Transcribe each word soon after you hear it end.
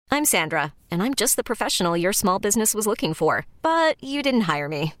I'm Sandra, and I'm just the professional your small business was looking for. But you didn't hire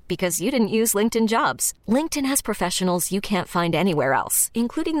me because you didn't use LinkedIn Jobs. LinkedIn has professionals you can't find anywhere else,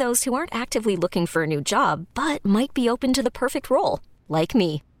 including those who aren't actively looking for a new job, but might be open to the perfect role, like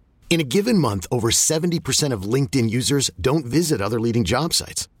me. In a given month, over 70% of LinkedIn users don't visit other leading job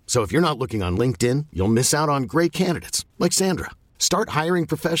sites. So if you're not looking on LinkedIn, you'll miss out on great candidates like Sandra. Start hiring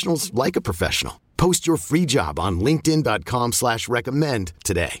professionals like a professional. Post your free job on linkedin.com/recommend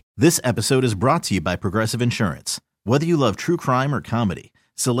today. This episode is brought to you by Progressive Insurance. Whether you love true crime or comedy,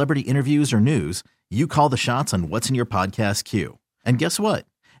 celebrity interviews or news, you call the shots on what's in your podcast queue. And guess what?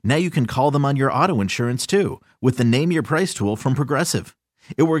 Now you can call them on your auto insurance too with the Name Your Price tool from Progressive.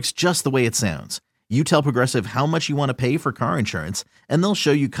 It works just the way it sounds. You tell Progressive how much you want to pay for car insurance, and they'll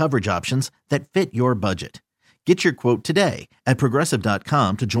show you coverage options that fit your budget. Get your quote today at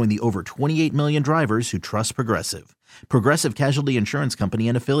Progressive.com to join the over 28 million drivers who trust Progressive. Progressive Casualty Insurance Company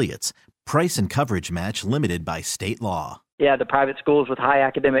and Affiliates. Price and coverage match limited by state law. Yeah, the private schools with high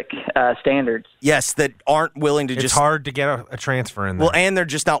academic standards. Yes, that aren't willing to It's hard to get a transfer in there. Well, and they're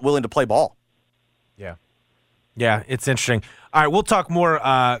just not willing to play ball. Yeah. Yeah, it's interesting. All right, we'll talk more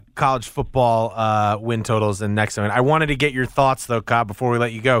college football win totals in the next segment. I wanted to get your thoughts, though, Cobb, before we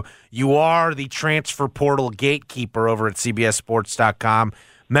let you go. You are the transfer portal gatekeeper over at CBSSports.com.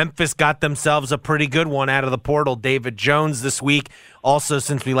 Memphis got themselves a pretty good one out of the portal. David Jones this week. Also,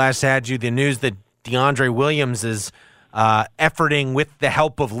 since we last had you, the news that DeAndre Williams is efforting with the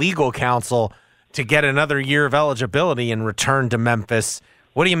help of legal counsel to get another year of eligibility and return to Memphis.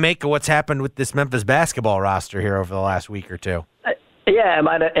 What do you make of what's happened with this Memphis basketball roster here over the last week or two? Yeah, am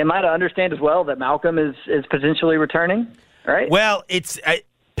I to understand as well that Malcolm is potentially returning, right? Well,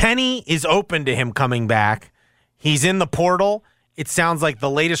 Penny is open to him coming back. He's in the portal. It sounds like the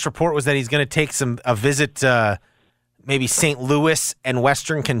latest report was that he's going to take a visit to maybe St. Louis and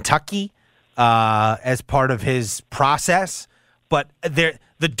Western Kentucky as part of his process. But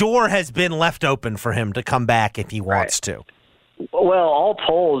the door has been left open for him to come back if he wants to. Well, all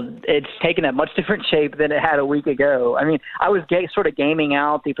told, it's taken a much different shape than it had a week ago. I mean, I was sort of gaming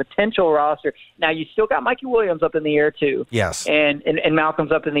out the potential roster. Now, you still got Mikey Williams up in the air, too. Yes. And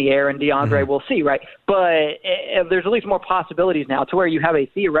Malcolm's up in the air, and DeAndre, we'll see, right? But there's at least more possibilities now to where you have a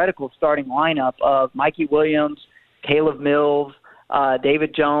theoretical starting lineup of Mikey Williams, Caleb Mills,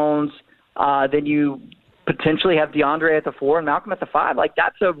 David Jones, then you potentially have DeAndre at the 4 and Malcolm at the 5. Like,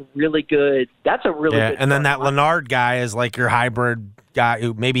 that's a really good and then that Leonard guy is like your hybrid guy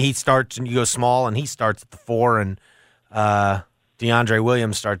who maybe he starts and you go small and he starts at the 4 and DeAndre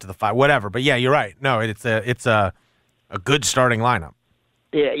Williams starts at the 5. Whatever. But yeah, you're right. No, it's a good starting lineup.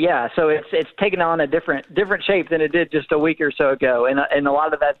 Yeah. So it's taken on a different shape than it did just a week or so ago, and a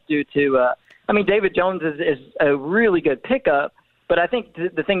lot of that's due to David Jones is a really good pickup. But I think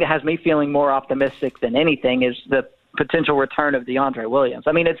the thing that has me feeling more optimistic than anything is the potential return of DeAndre Williams.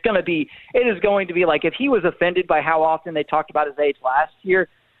 I mean, it is going to be like if he was offended by how often they talked about his age last year,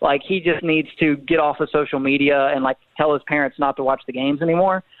 like he just needs to get off of social media and like tell his parents not to watch the games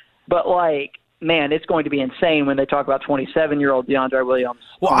anymore. But like, man, it's going to be insane when they talk about 27-year-old DeAndre Williams.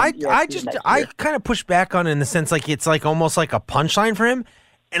 Well, I kind of push back on it in the sense like it's like almost like a punchline for him,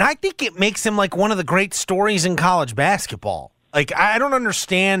 and I think it makes him like one of the great stories in college basketball. Like, I don't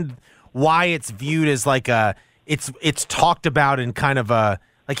understand why it's viewed as like it's talked about in kind of a,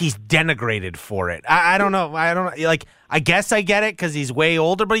 like he's denigrated for it. I don't know. Like, I guess I get it because he's way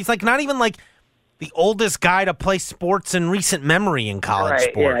older, but he's like not even like the oldest guy to play sports in recent memory in college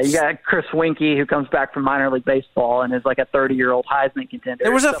sports. Yeah, you got Chris Winkie who comes back from minor league baseball and is like a 30-year-old Heisman contender.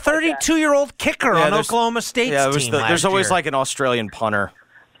 There was a 32-year-old kicker on Oklahoma State's team there's always year. like an Australian punter.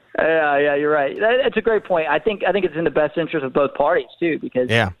 Yeah, you're right. That's a great point. I think it's in the best interest of both parties too, because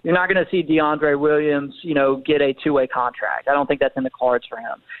you're not going to see DeAndre Williams, get a two-way contract. I don't think that's in the cards for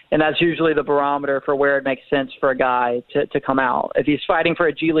him, and that's usually the barometer for where it makes sense for a guy to come out. If he's fighting for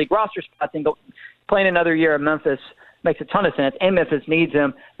a G League roster spot, then playing another year in Memphis makes a ton of sense, and Memphis needs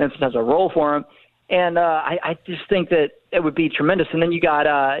him. Memphis has a role for him, and I just think that it would be tremendous. And then you got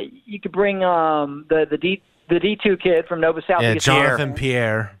you could bring the D2 kid from Nova South. Yeah, Jonathan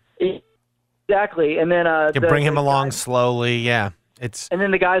Pierre. Exactly, and then you bring him along slowly. Yeah, and then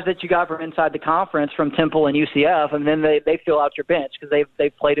the guys that you got from inside the conference from Temple and UCF, and then they fill out your bench because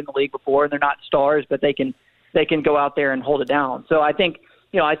they've played in the league before and they're not stars, but they can go out there and hold it down. So I think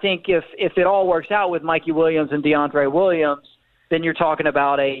if it all works out with Mikey Williams and DeAndre Williams, then you're talking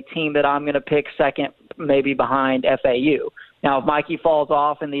about a team that I'm going to pick second, maybe behind FAU. Now, if Mikey falls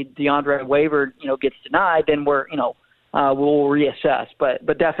off and the DeAndre waiver gets denied, then we're we'll reassess. But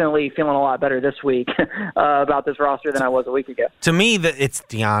definitely feeling a lot better this week about this roster than I was a week ago. To me, it's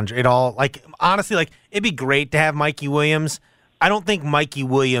DeAndre. Honestly, it'd be great to have Mikey Williams. I don't think Mikey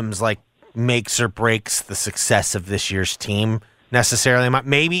Williams makes or breaks the success of this year's team necessarily.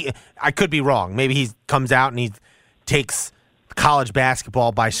 Maybe I could be wrong. Maybe he comes out and he takes college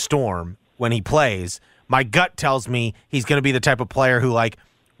basketball by storm when he plays. My gut tells me he's going to be the type of player who,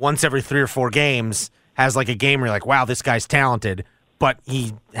 once every 3 or 4 games, has a game where you're like, wow, this guy's talented, but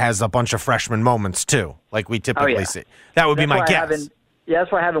he has a bunch of freshman moments too, like we typically see. That would be my guess.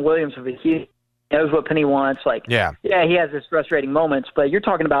 That's why having Williams with he knows what Penny wants. He has his frustrating moments, but you're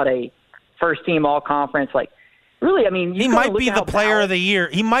talking about a first-team all-conference, really, he might be the player of the year.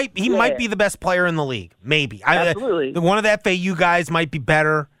 He might be the best player in the league. Maybe. Absolutely. One of the FAU guys might be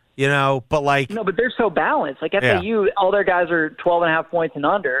better, but No, but they're so balanced. FAU, all their guys are 12.5 points and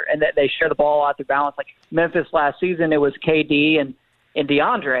under, and that they share the ball out through balance. Memphis last season, it was KD and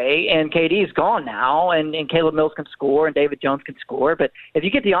DeAndre, and KD's gone now, and Caleb Mills can score, and David Jones can score. But if you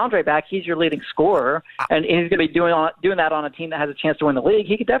get DeAndre back, he's your leading scorer, and he's going to be doing that on a team that has a chance to win the league.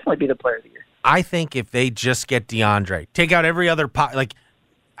 He could definitely be the player of the year. I think if they just get DeAndre, take out every other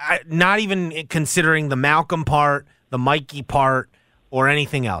not even considering the Malcolm part, the Mikey part, or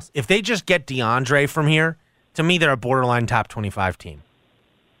anything else. If they just get DeAndre from here, to me, they're a borderline top 25 team.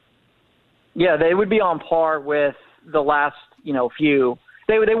 Yeah, they would be on par with the last, few.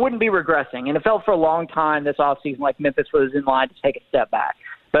 They wouldn't be regressing. And it felt for a long time this offseason like Memphis was in line to take a step back.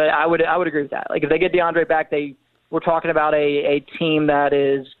 But I would agree with that. If they get DeAndre back, we're talking about a team that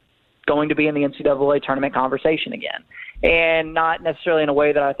is going to be in the NCAA tournament conversation again. And not necessarily in a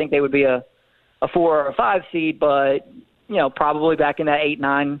way that I think they would be a 4 or a 5 seed, but probably back in that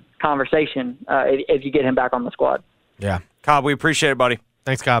 8-9 conversation if you get him back on the squad. Yeah. Cobb, we appreciate it, buddy.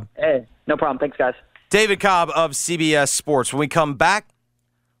 Thanks, Cobb. Hey, no problem. Thanks, guys. David Cobb of CBS Sports. When we come back,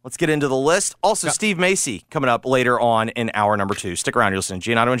 let's get into the list. Also, Steve Macy coming up later on in hour number 2. Stick around. You're listening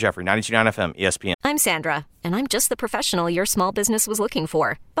to Giannotto and Jeffrey, 92.9 FM, ESPN. I'm Sandra, and I'm just the professional your small business was looking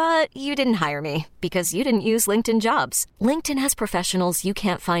for. But you didn't hire me because you didn't use LinkedIn Jobs. LinkedIn has professionals you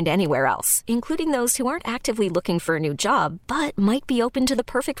can't find anywhere else, including those who aren't actively looking for a new job, but might be open to the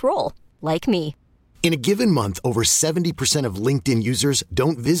perfect role, like me. In a given month, over 70% of LinkedIn users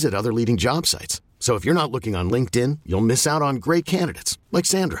don't visit other leading job sites. So if you're not looking on LinkedIn, you'll miss out on great candidates like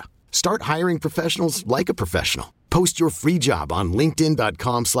Sandra. Start hiring professionals like a professional. Post your free job on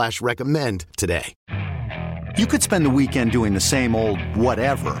linkedin.com/recommend today. You could spend the weekend doing the same old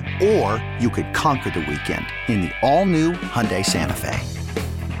whatever, or you could conquer the weekend in the all-new Hyundai Santa Fe.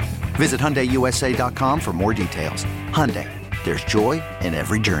 Visit HyundaiUSA.com for more details. Hyundai, there's joy in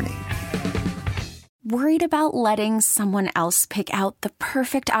every journey. Worried about letting someone else pick out the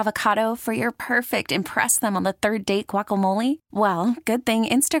perfect avocado for your perfect impress them on the third date guacamole? Well, good thing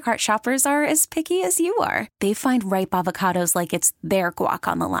Instacart shoppers are as picky as you are. They find ripe avocados like it's their guac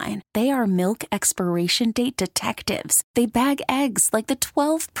on the line. They are milk expiration date detectives. They bag eggs like the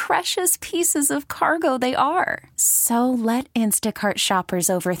 12 precious pieces of cargo they are. So let Instacart shoppers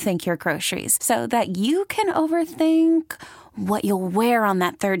overthink your groceries so that you can overthink what you'll wear on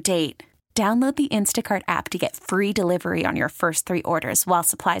that third date. Download the Instacart app to get free delivery on your first 3 orders while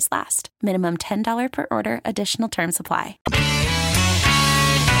supplies last. Minimum $10 per order. Additional terms apply.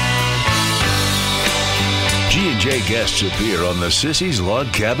 G&J guests appear on the Sissy's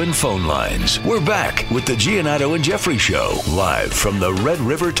Log Cabin phone lines. We're back with the Giannotto and Jeffrey Show, live from the Red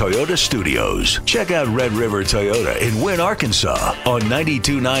River Toyota Studios. Check out Red River Toyota in Wynn, Arkansas on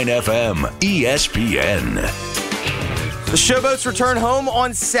 92.9 FM ESPN. The Showboats return home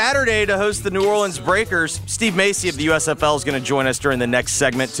on Saturday to host the New Orleans Breakers. Steve Macy of the USFL is going to join us during the next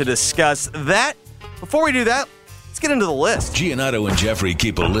segment to discuss that. Before we do that, let's get into the list. Giannotto and Jeffrey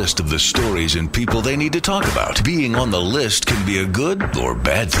keep a list of the stories and people they need to talk about. Being on the list can be a good or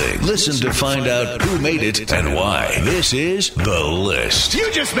bad thing. Listen to find out who made it and why. This is The List. You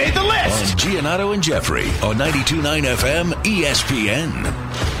just made the list! On Giannotto and Jeffrey on 92.9 FM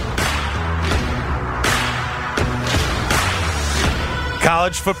ESPN.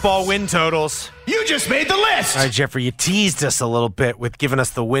 College football win totals. You just made the list! All right, Jeffrey, you teased us a little bit with giving us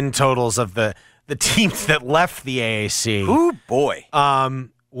the win totals of the teams that left the AAC. Ooh, boy.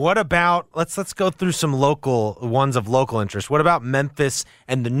 What about, let's go through some local ones of local interest. What about Memphis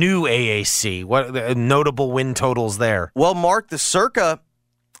and the new AAC? What are the notable win totals there? Well, Mark, the Circa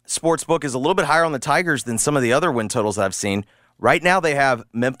Sportsbook is a little bit higher on the Tigers than some of the other win totals I've seen. Right now they have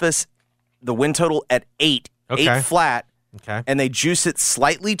Memphis, the win total at 8 flat. Okay. And they juice it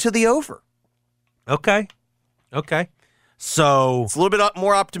slightly to the over. Okay. So it's a little bit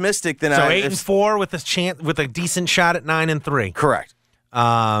more optimistic than so 8-4 with a chance, with a decent shot at 9-3. Correct.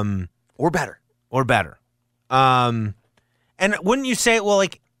 Or better. And wouldn't you say, well,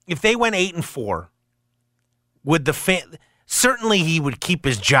 like if they went 8-4, would certainly he would keep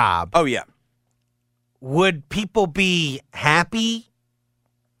his job? Oh yeah. Would people be happy?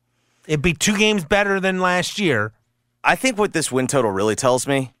 It'd be 2 games better than last year. I think what this win total really tells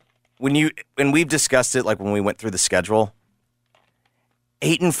me, when we've discussed it, like when we went through the schedule,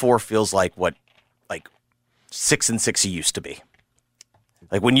 8-4 feels like what 6-6 used to be.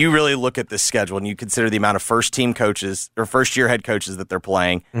 Like when you really look at this schedule and you consider the amount of first-team coaches or first-year head coaches that they're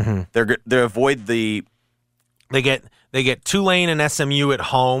playing, they avoid the. They get Tulane and SMU at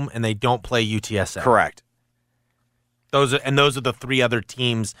home, and they don't play UTSA. Correct. Those are the 3 other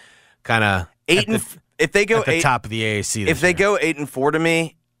teams, kind of if they go at the top of the AAC. If they go 8-4 to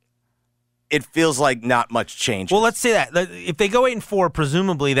me, it feels like not much change. Well, let's say that if they go 8-4,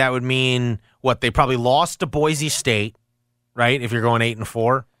 presumably that would mean what they probably lost to Boise State, right? If you're going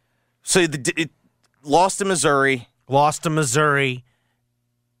 8-4, so it lost to Missouri,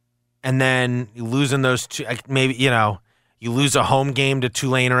 and then you losing those 2. Maybe you lose a home game to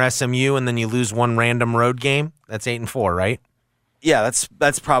Tulane or SMU, and then you lose 1 random road game. That's 8-4, right? Yeah,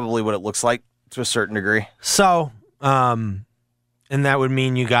 that's probably what it looks like to a certain degree. So, and that would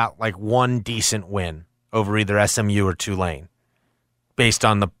mean you got like 1 decent win over either SMU or Tulane, based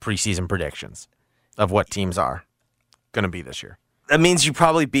on the preseason predictions of what teams are going to be this year. That means you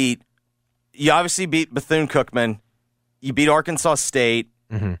obviously beat Bethune-Cookman, you beat Arkansas State,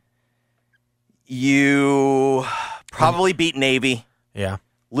 you probably beat Navy,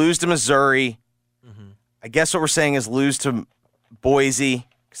 lose to Missouri. I guess what we're saying is lose to Boise,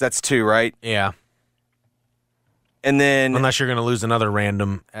 because that's 2, right? Yeah. And then, unless you're going to lose another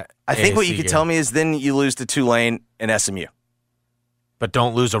random I think what you could game. tell me is then you lose to Tulane and SMU. But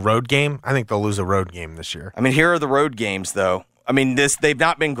don't lose a road game? I think they'll lose a road game this year. I mean, here are the road games, though. I mean, they've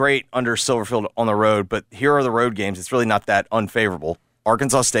not been great under Silverfield on the road, but here are the road games. It's really not that unfavorable.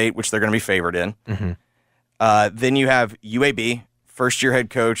 Arkansas State, which they're going to be favored in. Then you have UAB, first-year head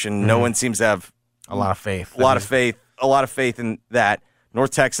coach, and no one seems to have a lot of faith. A lot of faith in that.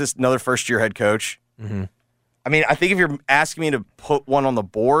 North Texas, another first-year head coach. I mean, I think if you're asking me to put one on the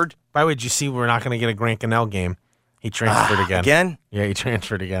board. By the way, did you see we're not going to get a Grant Cannell game? He transferred again. Again? Yeah, he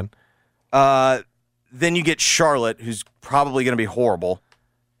transferred again. Then you get Charlotte, who's probably going to be horrible.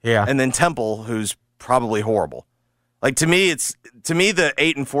 Yeah. And then Temple, who's probably horrible. Like, to me, the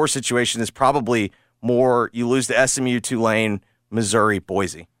 8-4 situation is probably more you lose to SMU, Tulane, Missouri,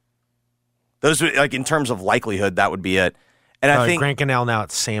 Boise. Those would, like, in terms of likelihood, that would be it. And I think Grant Cannell now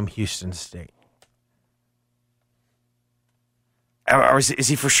at Sam Houston State. Or is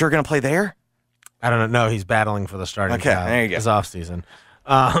he for sure going to play there? I don't know. No, he's battling for the starting job. There you go. His offseason.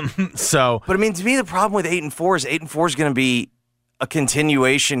 But I mean, to me, the problem with 8-4 is going to be a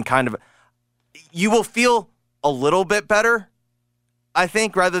continuation kind of. You will feel a little bit better, I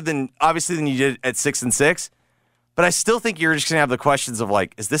think, rather than obviously than you did at 6-6. But I still think you're just going to have the questions of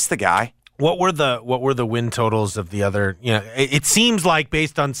like, is this the guy? What were the win totals of the other? It seems like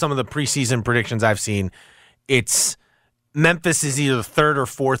based on some of the preseason predictions I've seen, it's Memphis is either 3rd or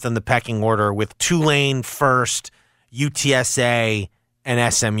 4th in the pecking order, with Tulane first, UTSA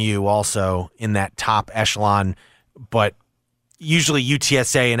and SMU also in that top echelon. But usually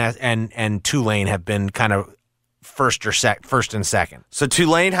UTSA and Tulane have been kind of first and second. So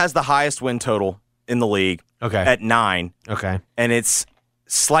Tulane has the highest win total in the league. Okay. At 9. Okay. And it's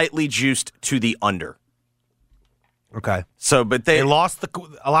slightly juiced to the under. Okay. So, but they lost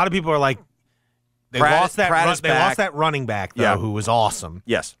a lot of people are like, they lost that running back, though, who was awesome.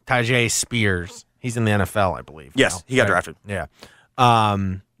 Yes. Tajay Spears. He's in the NFL, I believe. Yes, now. he got drafted. Yeah.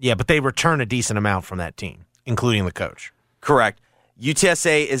 But they return a decent amount from that team, including the coach. Correct.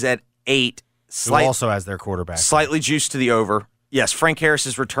 UTSA is at 8. Who also has their quarterback. Slightly juiced to the over. Yes, Frank Harris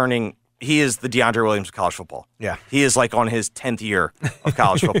is returning. He is the DeAndre Williams of college football. Yeah. He is like on his 10th year of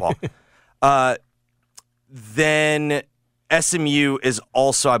college football. Then SMU is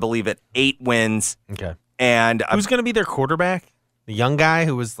also, I believe, at 8 wins. Okay. And who's going to be their quarterback? The young guy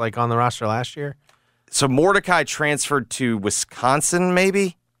who was like on the roster last year? So Mordecai transferred to Wisconsin,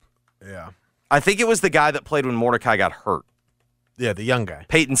 maybe? Yeah. I think it was the guy that played when Mordecai got hurt. Yeah, the young guy.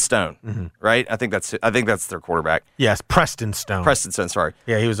 Peyton Stone, right? I think that's their quarterback. Yes, Preston Stone. Preston Stone, sorry.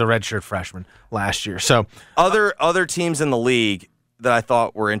 Yeah, he was a redshirt freshman last year. So other teams in the league that I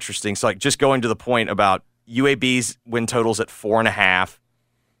thought were interesting. So like just going to the point about UAB's win totals at 4.5.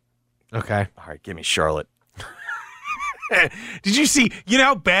 Okay. All right, give me Charlotte. Did you see,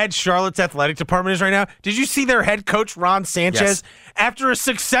 how bad Charlotte's athletic department is right now? Did you see their head coach, Ron Sanchez, after a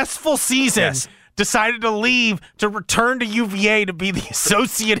successful season, decided to leave to return to UVA to be the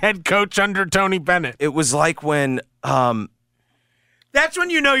associate head coach under Tony Bennett? It was like when... That's when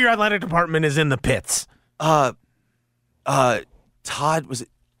you know your athletic department is in the pits. Todd, was it?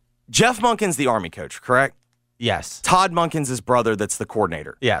 Jeff Munkin's the Army coach, correct? Yes. Todd Munkin's his brother that's the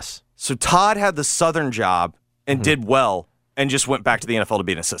coordinator. Yes. So Todd had the Southern job and did well and just went back to the NFL to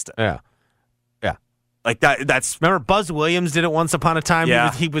be an assistant. Yeah. Yeah. Like that's... Remember Buzz Williams did it once upon a time?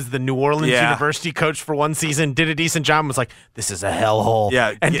 Yeah. He was the New Orleans University coach for one season, did a decent job, and was like, this is a hellhole.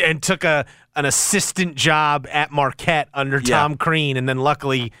 Yeah. And took an assistant job at Marquette under Tom Crean, and then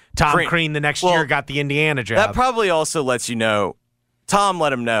luckily Tom Crean the next year got the Indiana job. That probably also lets you know, Tom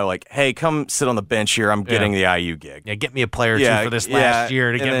let him know, like, hey, come sit on the bench here. I'm getting the IU gig. Yeah, get me a player or two for this last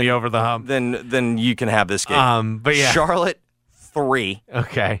year to get me over the hump. Then you can have this gig. But yeah. Charlotte, 3.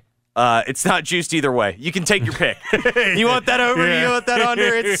 Okay. It's not juiced either way. You can take your pick. You want that over? You want that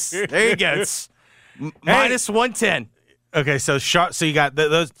under? There you go. It's minus 110. Okay, so you got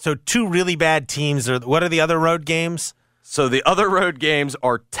those. So 2 really bad teams. What are the other road games? So the other road games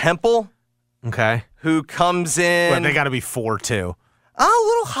are Temple. Okay. Who comes in? Well, they got to be 4 too. A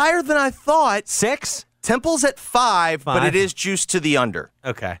little higher than I thought. 6? Temple's at 5, but it is juiced to the under.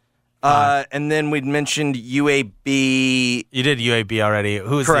 Okay. And then we'd mentioned UAB. You did UAB already.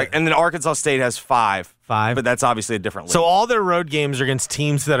 Who's correct? And then Arkansas State has 5. 5, but that's obviously a different league. So all their road games are against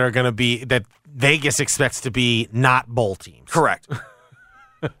teams that are going to be that Vegas expects to be not bowl teams. Correct.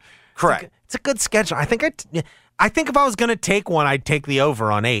 Correct. It's a good schedule. I think if I was going to take one, I'd take the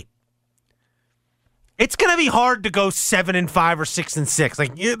over on 8. It's going to be hard to go 7-5 or 6-6.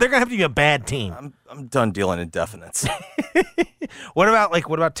 Like they're going to have to be a bad team. I'm done dealing in definites. What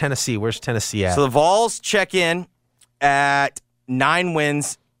about Tennessee? Where's Tennessee at? So the Vols check in at 9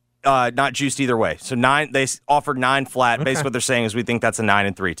 wins, not juiced either way. So 9. They offered 9 flat. Okay. Basically, what they're saying is we think that's a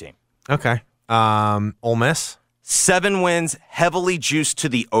 9-3 team. Okay. Ole Miss 7 wins, heavily juiced to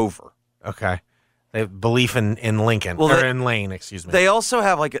the over. Okay. They have belief in Lincoln in Lane. Excuse me. They also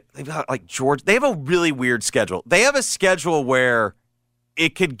have they've got Georgia. They have a really weird schedule. They have a schedule where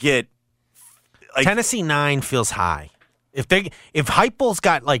it could get Tennessee 9 feels high. If Heupel's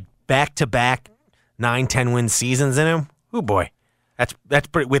got back-to-back 9-10 win seasons in him, oh boy, that's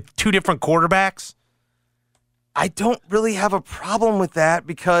pretty, with 2 different quarterbacks. I don't really have a problem with that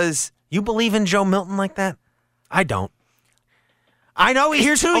because you believe in Joe Milton like that. I don't. I know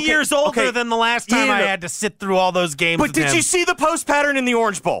he's 2 years older than the last time I had to sit through all those games. But did you see the post pattern in the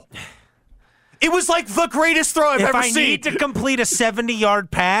Orange Bowl? It was like the greatest throw I've ever seen. If I need to complete a 70-yard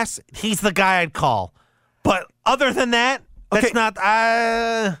pass, he's the guy I'd call. But other than that, that's not.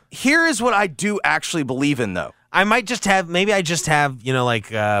 Here is what I do actually believe in, though. I might just have,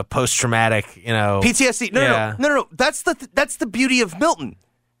 post-traumatic, PTSD. No. That's the beauty of Milton.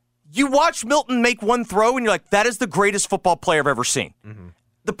 You watch Milton make one throw, and you're like, that is the greatest football player I've ever seen. Mm-hmm.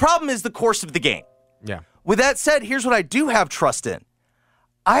 The problem is the course of the game. Yeah. With that said, here's what I do have trust in.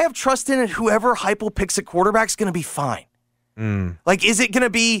 I have trust in it whoever Heupel picks at quarterback is going to be fine. Is it going to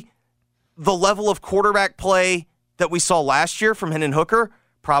be the level of quarterback play that we saw last year from Hendon Hooker?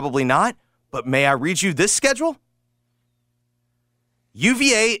 Probably not. But may I read you this schedule?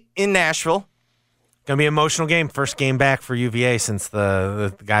 UVA in Nashville. Going to be an emotional game. First game back for UVA since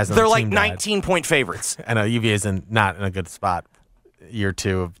the guys on the team They're 19-point favorites. I know UVA's not in a good spot. Year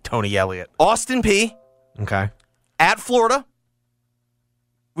 2 of Tony Elliott. Austin Peay. Okay. At Florida,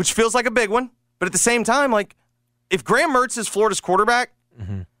 which feels like a big one. But at the same time, if Graham Mertz is Florida's quarterback,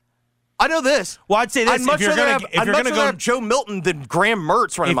 I know this. Well, I'd say this. I'd much rather have Joe Milton than Graham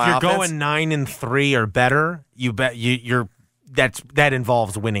Mertz running my offense. If you're going 9-3 or better, you bet that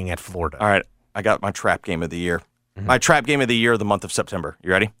involves winning at Florida. All right. I got my trap game of the year. Mm-hmm. My trap game of the year, the month of September.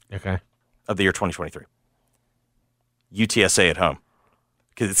 You ready? Okay. Of the year 2023. UTSA at home.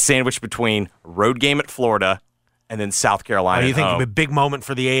 Because it's sandwiched between road game at Florida and then South Carolina you think a big moment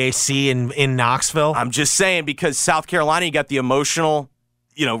for the AAC in Knoxville? I'm just saying because South Carolina, you got the emotional,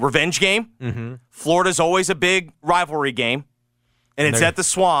 revenge game. Mm-hmm. Florida's always a big rivalry game. And it's at the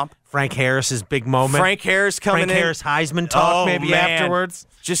Swamp. Frank Harris's big moment. Frank Harris coming in. Frank Harris Heisman talk afterwards.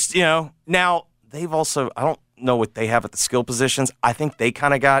 Just, now they've also, I don't know what they have at the skill positions. I think they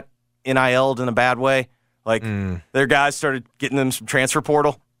kind of got NIL'd in a bad way. Their guys started getting them some transfer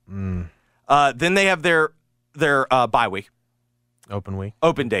portal. Then they have their bye week. Open week.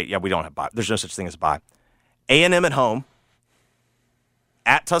 Open date. Yeah, we don't have bye. There's no such thing as bye. A&M at home.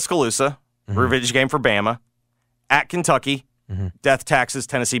 At Tuscaloosa. Revenge game for Bama. At Kentucky. Death taxes,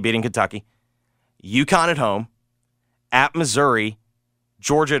 Tennessee beating Kentucky. UConn at home. at Missouri,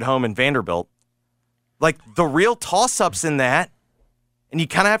 Georgia at home, and Vanderbilt. Like, the real toss-ups in that, and you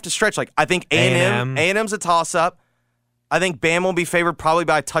kind of have to stretch. Like, I think A&M's a toss-up. I think Bama will be favored probably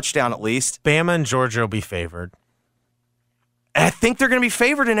by a touchdown at least. Bama and Georgia will be favored. And I think they're going to be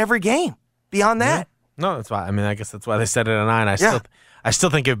favored in every game beyond that. Yeah. No, that's why. I mean, I guess that's why they set it at 9. I still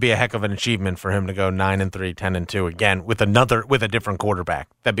think it would be a heck of an achievement for him to go 9-3, 10-2 again with a different quarterback.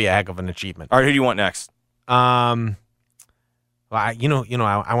 That'd be a heck of an achievement. All right, who do you want next? Well, I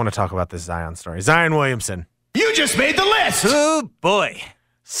want to talk about this Zion story. Zion Williamson. You just made the list. Oh, boy.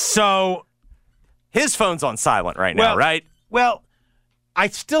 So his phone's on silent right now, right? Well, I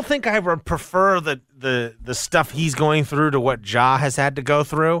still think I would prefer the stuff he's going through to what Ja has had to go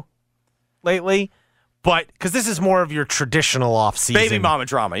through lately. But because this is more of your traditional offseason. Baby mama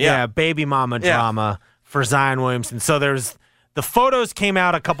drama, yeah. Baby mama drama for Zion Williamson. So the photos came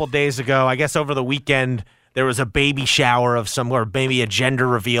out a couple days ago. I guess over the weekend there was a baby shower of somewhere, maybe a gender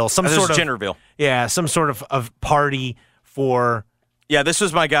reveal, some sort of gender reveal. Yeah, some sort of party for. Yeah, this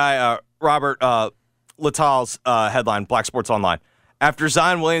was my guy Robert Little's headline, Black Sports Online. After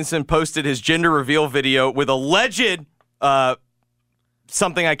Zion Williamson posted his gender reveal video with alleged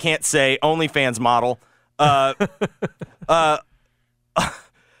something I can't say OnlyFans model. With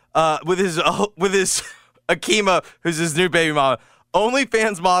his Akima, who's his new baby mama,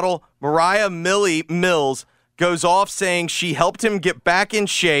 OnlyFans model Mariah Millie Mills goes off saying she helped him get back in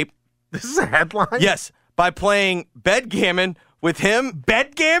shape. This is a headline? Yes, by playing bedgammon with him.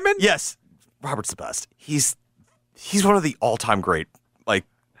 Bedgammon? Yes. Robert's the best. He's one of the all-time great, like,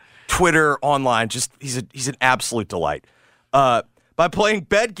 Twitter, online, just he's an absolute delight. By playing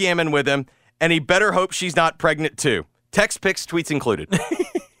bedgammon with him, and he better hope she's not pregnant too. Text, pics, tweets included.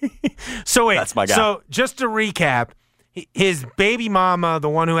 So wait, that's my guy. So just to recap, his baby mama, the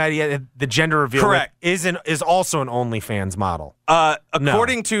one who had the gender reveal, correct, is also an OnlyFans model.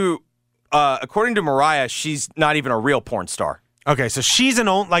 According to Mariah, she's not even a real porn star. Okay, so she's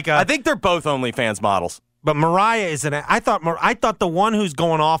I think they're both OnlyFans models. But Mariah is I thought the one who's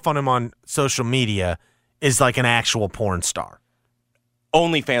going off on him on social media is like an actual porn star.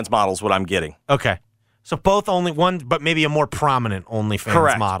 OnlyFans model is what I'm getting. Okay. So both only one, but maybe a more prominent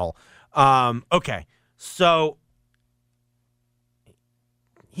OnlyFans model. Okay. So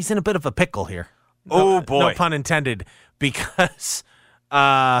he's in a bit of a pickle here. Oh, boy. No pun intended. Because,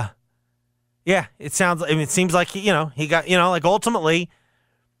 it seems like, he got, like ultimately,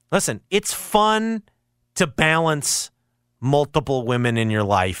 listen, it's fun to balance multiple women in your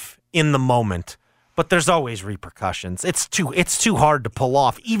life in the moment. But there's always repercussions. It's too hard to pull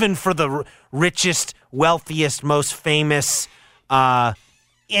off, even for the richest, wealthiest, most famous, and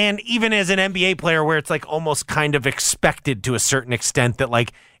even as an NBA player, where it's like almost kind of expected to a certain extent that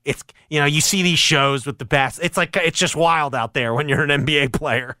like it's you see these shows with the best. It's like it's just wild out there when you're an NBA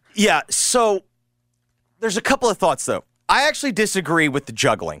player. Yeah. So there's a couple of thoughts though. I actually disagree with the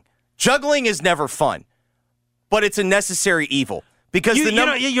juggling. Juggling is never fun, but it's a necessary evil. Because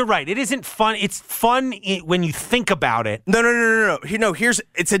you're right. It isn't fun. It's fun when you think about it. No.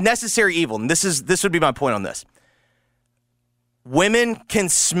 It's a necessary evil, and this would be my point on this. Women can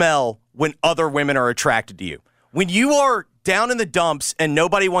smell when other women are attracted to you. When you are down in the dumps and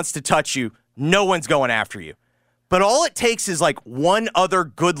nobody wants to touch you, no one's going after you. But all it takes is like one other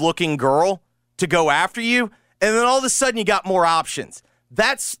good-looking girl to go after you, and then all of a sudden you got more options.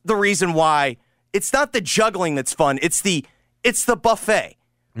 That's the reason why it's not the juggling that's fun. It's the buffet.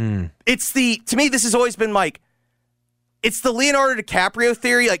 To me, this has always been like, it's the Leonardo DiCaprio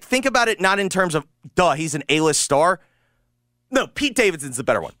theory. Like, think about it not in terms of, he's an A-list star. No, Pete Davidson's the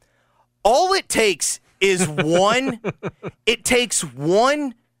better one. All it takes is one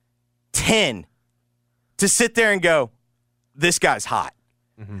 10 to sit there and go, this guy's hot.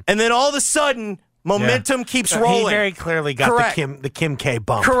 Mm-hmm. And then all of a sudden, momentum keeps rolling. He very clearly got the Kim K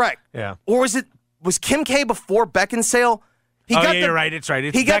bump. Correct. Yeah. Or was Kim K before Beckinsale? You're right. It's right.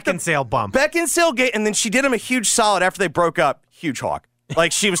 It's Beckinsale bump. Beckinsale and then she did him a huge solid after they broke up. Huge hog.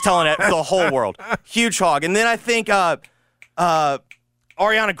 Like she was telling the whole world. Huge hog. And then I think Ariana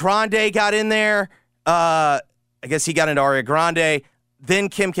Grande got in there. I guess he got into Ariana Grande. Then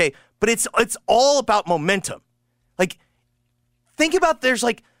Kim K. But it's all about momentum. Like, think about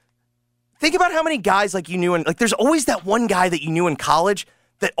how many guys like you knew in, like, there's always that one guy that you knew in college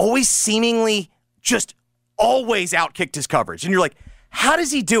that always seemingly just always outkicked his coverage. And you're like, how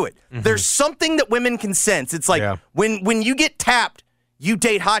does he do it? Mm-hmm. There's something that women can sense. It's like when you get tapped, you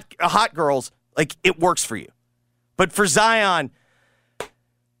date hot girls, like it works for you. But for Zion,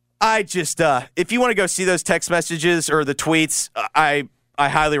 I just if you want to go see those text messages or the tweets, I I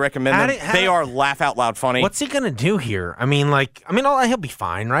highly recommend them. They are laugh out loud funny. What's he going to do here? He'll be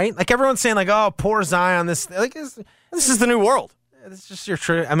fine, right? Like, everyone's saying, like, oh, poor Zion. This is the new world. This is just your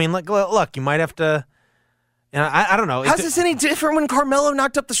truth. I mean, like, look, you might have to, I don't know. How's this any different when Carmelo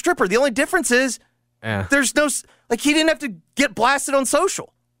knocked up the stripper? The only difference is there's no, like, he didn't have to get blasted on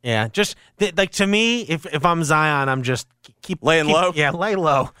social. Yeah, just, like, to me, if I'm Zion, I'm just keep laying low. Yeah, lay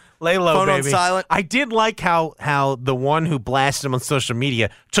low. Lay low, phone baby. on silent. I did like how the one who blasted him on social media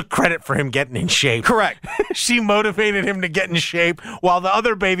took credit for him getting in shape. Correct. She motivated him to get in shape, while the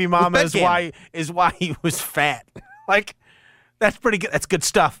other baby mama is why he was fat. Like, that's pretty good. That's good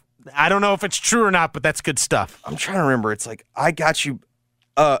stuff. I don't know if it's true or not, but that's good stuff. I'm trying to remember. It's like, I got you.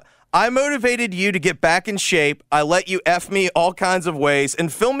 I motivated you to get back in shape. I let you F me all kinds of ways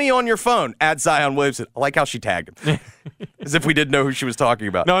and film me on your phone at Zion Williamson. I like how she tagged him. As if we didn't know who she was talking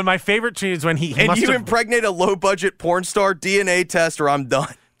about. No, and my favorite tweet is when he and you impregnate a low-budget porn star, DNA test, or I'm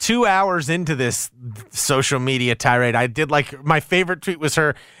done. 2 hours into this social media tirade, I did like, my favorite tweet was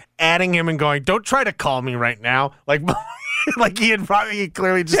her adding him and going, don't try to call me right now. Like, like he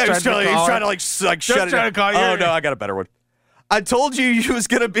clearly just tried to call her. He's trying to like shut it down. Call you. Oh, no, I got a better one. I told you was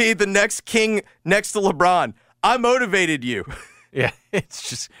going to be the next king next to LeBron. I motivated you. Yeah, it's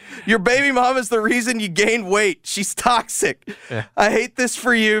just... Your baby mama's the reason you gained weight. She's toxic. Yeah. I hate this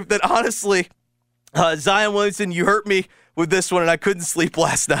for you, that honestly, Zion Williamson, you hurt me with this one, and I couldn't sleep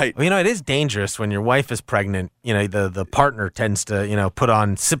last night. Well, it is dangerous when your wife is pregnant. The partner tends to, put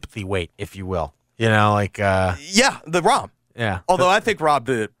on sympathy weight, if you will. Yeah, the Rob. Yeah. Although I think Rob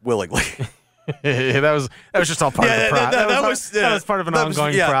did it willingly. that was just all part of the process. That was part of an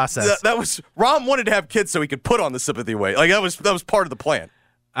ongoing process. That was Rom wanted to have kids so he could put on the sympathy weight. Like that was part of the plan.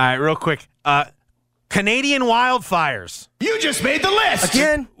 All right, real quick. Canadian wildfires. You just made the list.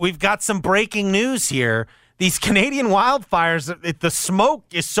 Again, we've got some breaking news here. These Canadian wildfires, the smoke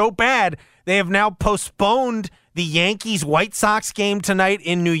is so bad, they have now postponed the Yankees-White Sox game tonight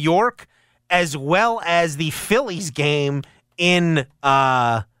in New York, as well as the Phillies game in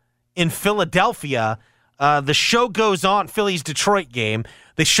Philadelphia. The show goes on, Phillies-Detroit game.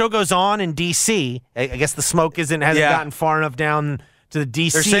 The show goes on in D.C. I guess the smoke hasn't gotten far enough down to the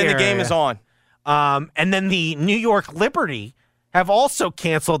D.C. They're saying area. The game is on. And then the New York Liberty have also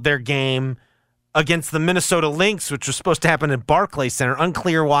canceled their game against the Minnesota Lynx, which was supposed to happen at Barclays Center.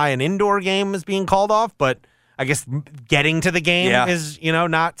 Unclear why an indoor game is being called off, but I guess getting to the game is,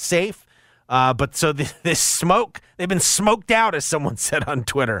 not safe. But so this smoke, they've been smoked out, as someone said on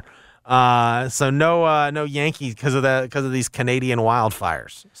Twitter. So no Yankees because of these Canadian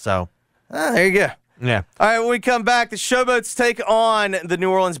wildfires. So there you go. Yeah. All right, when we come back, the Showboats take on the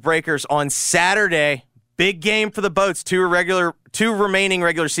New Orleans Breakers on Saturday. Big game for the Boats. Two remaining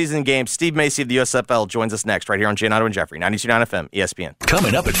regular season games. Steve Macy of the USFL joins us next right here on Giannato and Jeffrey, 92.9 FM, ESPN.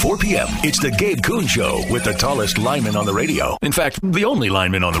 Coming up at 4 p.m., it's the Gabe Kuhn Show with the tallest lineman on the radio. In fact, the only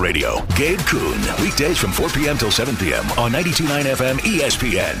lineman on the radio, Gabe Kuhn. Weekdays from 4 p.m. till 7 p.m. on 92.9 FM,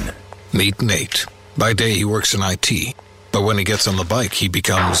 ESPN. Meet Nate. By day, he works in IT. But when he gets on the bike, he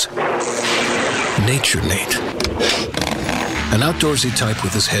becomes Nature Nate. An outdoorsy type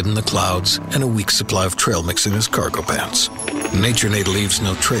with his head in the clouds and a week's supply of trail mix in his cargo pants. Nature Nate leaves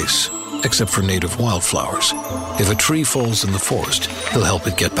no trace, except for native wildflowers. If a tree falls in the forest, he'll help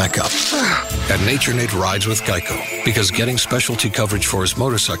it get back up. And Nature Nate rides with Geico, because getting specialty coverage for his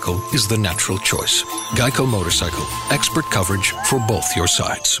motorcycle is the natural choice. Geico Motorcycle, expert coverage for both your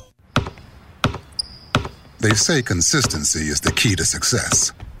sides. They say consistency is the key to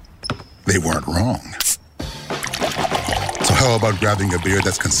success. They weren't wrong. So how about grabbing a beer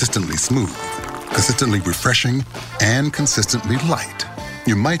that's consistently smooth, consistently refreshing, and consistently light?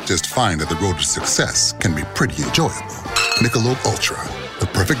 You might just find that the road to success can be pretty enjoyable. Michelob Ultra, the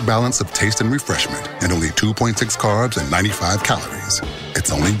perfect balance of taste and refreshment, and only 2.6 carbs and 95 calories.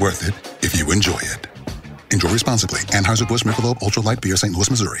 It's only worth it if you enjoy it. Enjoy responsibly. Anheuser-Busch Michelob Ultra Light Beer, St. Louis,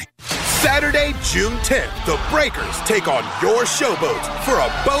 Missouri. Saturday, June 10th, the Breakers take on your Showboats for a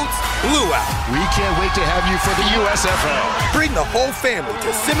Boats Blue Out. We can't wait to have you for the USFL. Bring the whole family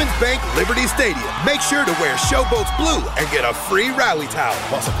to Simmons Bank Liberty Stadium. Make sure to wear Showboats Blue and get a free rally towel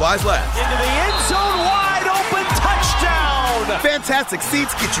while supplies last. Into the end zone, wide open, touchdown! Fantastic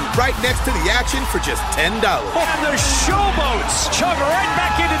seats get you right next to the action for just $10. And the Showboats chug right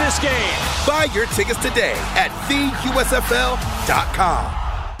back into this game. Buy your tickets today at theusfl.com.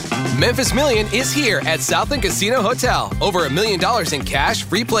 Memphis Million is here at Southland Casino Hotel. Over $1 million in cash,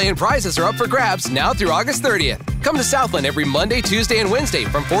 free play, and prizes are up for grabs now through August 30th. Come to Southland every Monday, Tuesday, and Wednesday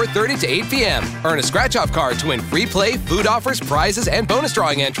from 4:30 to 8 p.m. Earn a scratch-off card to win free play, food offers, prizes, and bonus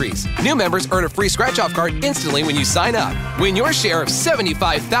drawing entries. New members earn a free scratch-off card instantly when you sign up. Win your share of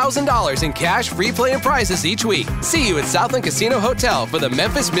 $75,000 in cash, free play, and prizes each week. See you at Southland Casino Hotel for the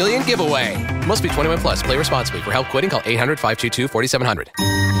Memphis Million Giveaway. Must be 21 plus. Play responsibly. For help quitting, call 800-522-4700.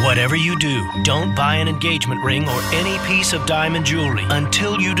 Whatever you do, don't buy an engagement ring or any piece of diamond jewelry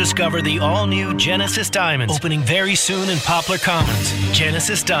until you discover the all-new Genesis Diamonds, opening very soon in Poplar Commons.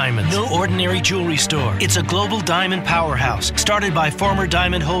 Genesis Diamonds, no ordinary jewelry store. It's a global diamond powerhouse, started by former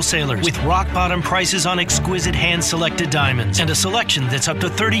diamond wholesalers with rock-bottom prices on exquisite hand-selected diamonds and a selection that's up to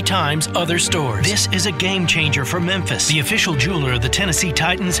 30 times other stores. This is a game changer for Memphis. The official jeweler of the Tennessee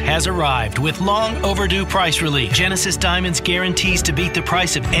Titans has arrived with long overdue price relief. Genesis Diamonds guarantees to beat the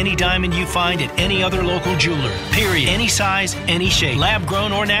price of any diamond you find at any other local jeweler. Period. Any size, any shape.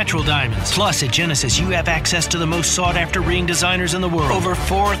 Lab-grown or natural diamonds. Plus, at Genesis, you have access to the most sought-after ring designers in the world. Over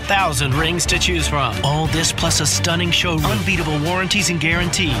 4,000 rings to choose from. All this plus a stunning showroom, unbeatable warranties and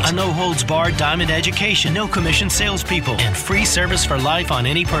guarantees, a no-holds-barred diamond education, no commission salespeople, and free service for life on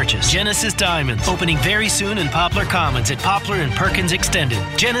any purchase. Genesis Diamonds, opening very soon in Poplar Commons at Poplar and Perkins Extended.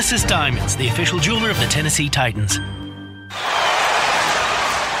 Genesis Diamonds, the official jeweler of the Tennessee Titans.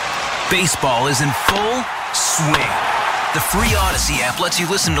 Baseball is in full swing. The free Odyssey app lets you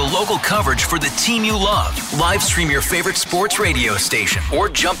listen to local coverage for the team you love, live stream your favorite sports radio station, or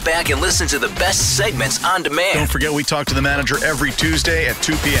jump back and listen to the best segments on demand. Don't forget we talk to the manager every Tuesday at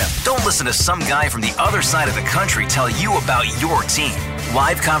 2 p.m. Don't listen to some guy from the other side of the country tell you about your team.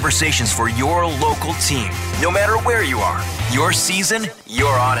 Live conversations for your local team, no matter where you are. Your season,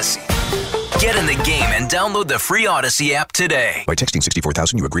 your Odyssey. Get in the game and download the free Odyssey app today. By texting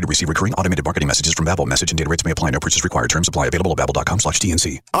 64,000, you agree to receive recurring automated marketing messages from Babbel. Message and data rates may apply. No purchase required. Terms apply. Available at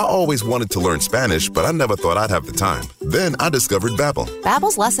babbel.com/TNC. I always wanted to learn Spanish, but I never thought I'd have the time. Then I discovered Babbel.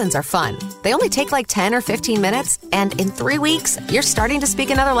 Babbel's lessons are fun. They only take like 10 or 15 minutes, and in 3 weeks, you're starting to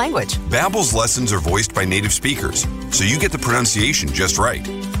speak another language. Babbel's lessons are voiced by native speakers, so you get the pronunciation just right.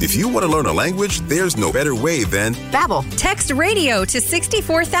 If you want to learn a language, there's no better way than Babbel. Text radio to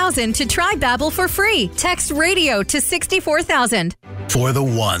 64,000 to try Babbel for free. Text radio to 64,000. For the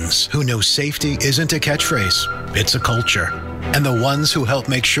ones who know safety isn't a catchphrase, it's a culture. And the ones who help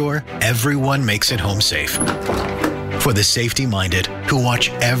make sure everyone makes it home safe. For the safety-minded who watch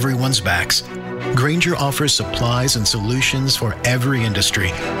everyone's backs, Grainger offers supplies and solutions for every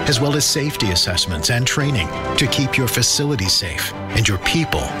industry, as well as safety assessments and training to keep your facilities safe and your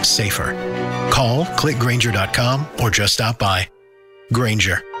people safer. Call, click Grainger.com, or just stop by.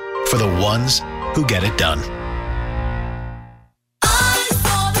 Grainger, for the ones who get it done.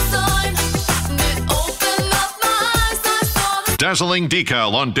 Dazzling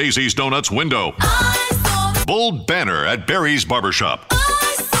decal on Daisy's Donuts window. Bold banner at Barry's Barbershop.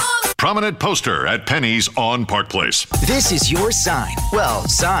 Prominent poster at Penny's on Park Place. This is your sign. Well,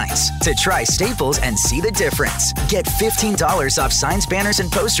 signs. To try Staples and see the difference. Get $15 off signs, banners,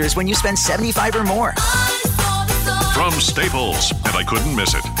 and posters when you spend $75 or more. From Staples, and I couldn't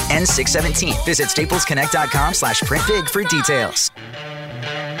miss it. N617. Visit staplesconnect.com/printbig for details.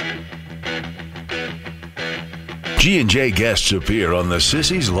 G&J guests appear on the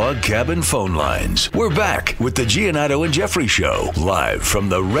Sissy's Log Cabin phone lines. We're back with the Giannotto and Jeffrey Show, live from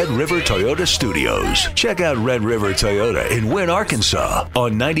the Red River Toyota Studios. Check out Red River Toyota in Wynn, Arkansas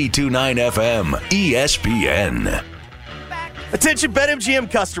on 92.9 FM ESPN. Attention BetMGM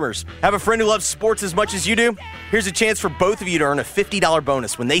customers. Have a friend who loves sports as much as you do? Here's a chance for both of you to earn a $50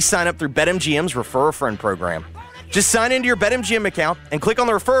 bonus when they sign up through BetMGM's Refer a Friend program. Just sign into your BetMGM account and click on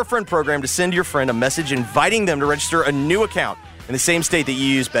the Refer a Friend program to send your friend a message inviting them to register a new account in the same state that you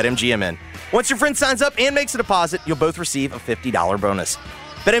use BetMGM in. Once your friend signs up and makes a deposit, you'll both receive a $50 bonus.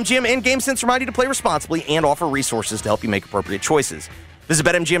 BetMGM and GameSense remind you to play responsibly and offer resources to help you make appropriate choices. Visit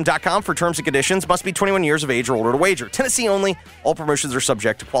BetMGM.com for terms and conditions. Must be 21 years of age or older to wager. Tennessee only. All promotions are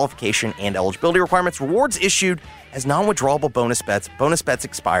subject to qualification and eligibility requirements. Rewards issued as non-withdrawable bonus bets. Bonus bets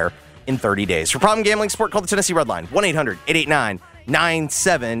expire in 30 days. For problem gambling support, call the Tennessee Red Line,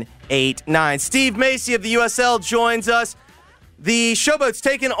 1-800-889-9789. Steve Macy of the USL joins us. The Showboats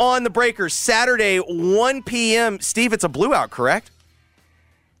taking on the Breakers Saturday, 1 p.m. Steve, it's a blue out, correct?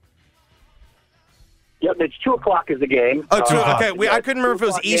 Yep, it's 2 o'clock is the game. Oh, okay. I couldn't remember if it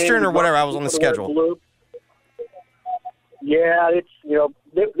was Eastern or whatever. I was on the schedule. Yeah, it's,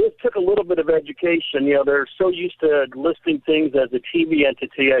 this took a little bit of education. They're so used to listing things as a TV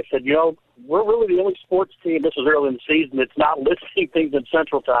entity. I said, we're really the only sports team, this was early in the season, that's not listing things in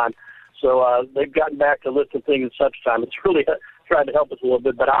Central Time. So they've gotten back to listing things in such time. It's really tried to help us a little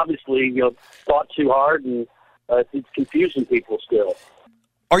bit, but obviously, fought too hard and it's confusing people still.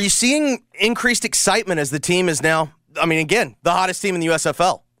 Are you seeing increased excitement as the team is now, I mean, again, the hottest team in the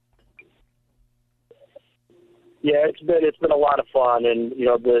USFL? Yeah, it's been a lot of fun, and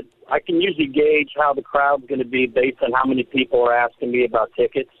I can usually gauge how the crowd's going to be based on how many people are asking me about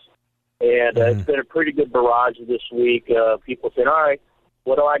tickets, and it's been a pretty good barrage this week. People saying, "All right,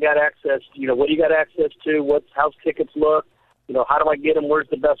 what do I got access? What do you got access to? How's tickets look? How do I get them? Where's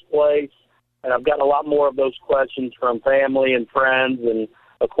the best place?" And I've gotten a lot more of those questions from family and friends and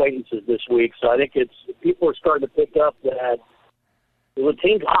acquaintances this week. So I think people are starting to pick up that the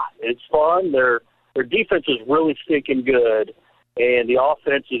team's hot. It's fun. Their defense is really stinking good, and the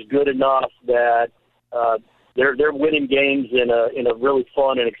offense is good enough that they're winning games in a really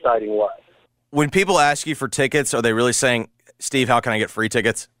fun and exciting way. When people ask you for tickets, are they really saying, "Steve, how can I get free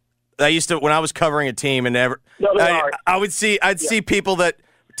tickets?" When I was covering a team, and I'd see people that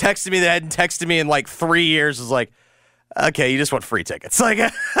texted me that hadn't texted me in like 3 years. It was like, okay, you just want free tickets. Like,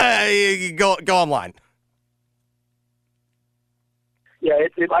 go online. Yeah,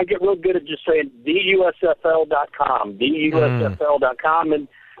 I get real good at just saying theusfl.com, theusfl.com, and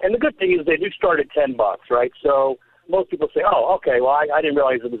the good thing is they do start at $10, right? So most people say, "Oh, okay, well I didn't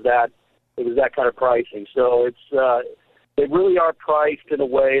realize it was that kind of pricing." So they really are priced in a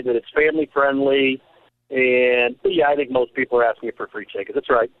way that it's family friendly, and I think most people are asking for free tickets.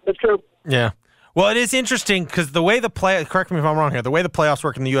 That's right, that's true. Yeah. Well, it is interesting because the way correct me if I'm wrong here, the way the playoffs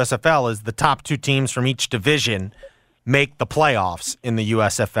work in the USFL is the top 2 teams from each division make the playoffs in the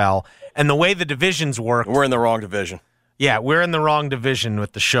USFL. And the way the divisions work... We're in the wrong division. Yeah, we're in the wrong division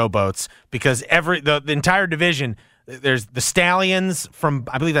with the Showboats because the entire division, there's the Stallions from,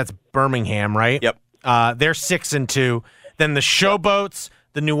 I believe that's Birmingham, right? Yep. They're 6-2. Then the Showboats,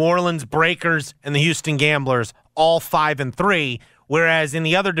 the New Orleans Breakers, and the Houston Gamblers, all 5-3. Whereas in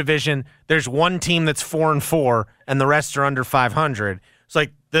the other division, there's one team that's 4-4, and the rest are under 500. It's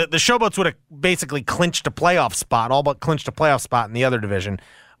like the Showboats would have basically clinched a playoff spot, all but clinched a playoff spot in the other division.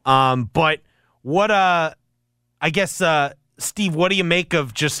 But what, I guess, Steve, what do you make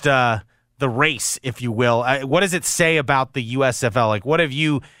of just the race, if you will? What does it say about the USFL? Like, what have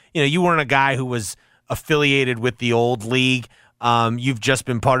you weren't a guy who was affiliated with the old league. You've just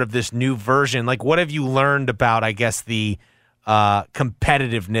been part of this new version. Like, what have you learned about, I guess, the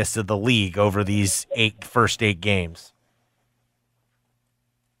competitiveness of the league over these first 8 games?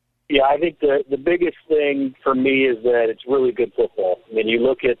 Yeah, I think the biggest thing for me is that it's really good football. I mean, you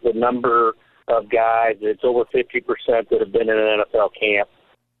look at the number of guys, it's over 50% that have been in an NFL camp.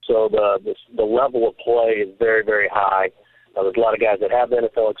 So the level of play is very, very high. There's a lot of guys that have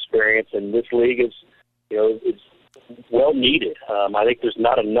NFL experience, and this league is, it's well needed. I think there's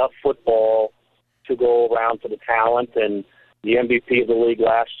not enough football to go around for the talent, and the MVP of the league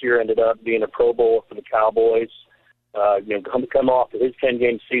last year ended up being a Pro Bowler for the Cowboys. Come off of his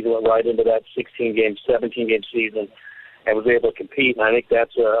 10-game season, went right into that 16-game, 17-game season, and was able to compete. And I think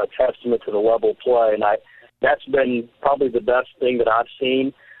that's a testament to the level of play. And that's been probably the best thing that I've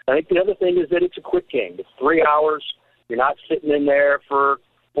seen. I think the other thing is that it's a quick game. It's 3 hours. You're not sitting in there for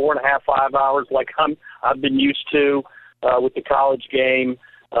 4.5, 5 hours like I've been used to with the college game.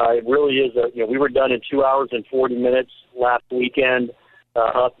 It really is we were done in 2 hours and 40 minutes last weekend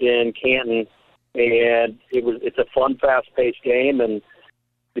up in Canton. And it's a fun, fast-paced game, and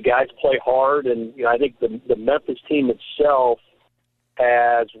the guys play hard. And I think the Memphis team itself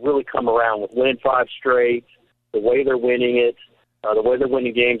has really come around with winning 5 straight, the way they're winning it, the way they're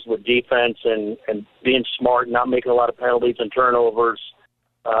winning games with defense and being smart, not making a lot of penalties and turnovers.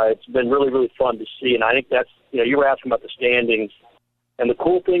 It's been really, really fun to see. And I think that's you were asking about the standings, and the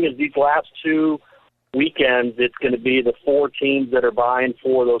cool thing is these last 2 weekends, it's going to be the 4 teams that are vying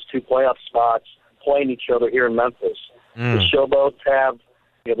for those 2 playoff spots playing each other here in Memphis. The Showboats have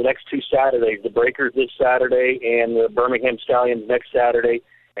the next 2 Saturdays, the Breakers this Saturday and the Birmingham Stallions next Saturday,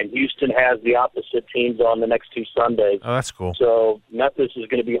 and Houston has the opposite teams on the next 2 Sundays. Oh, that's cool. So Memphis is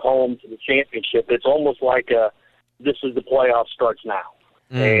going to be home to the championship. It's almost like this is the playoff starts now.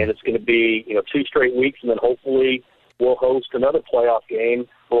 And it's going to be 2 straight weeks, and then hopefully we'll host another playoff game.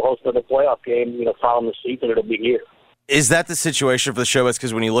 Following the season. It'll be here. Is that the situation for the Showboats?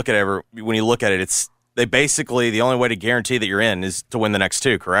 Because when you look at it, it's they basically the only way to guarantee that you're in is to win the next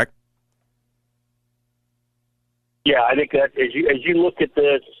 2. Correct? Yeah, I think that as you look at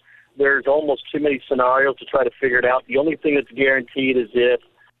this, there's almost too many scenarios to try to figure it out. The only thing that's guaranteed is if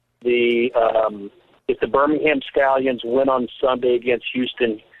the Birmingham Stallions win on Sunday against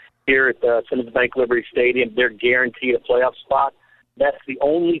Houston here at the Simmons Bank Liberty Stadium, they're guaranteed a playoff spot. That's the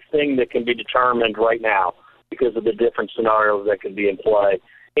only thing that can be determined right now because of the different scenarios that can be in play.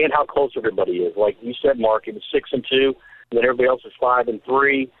 and how close everybody is. Like you said, Mark, it was 6-2, and then everybody else is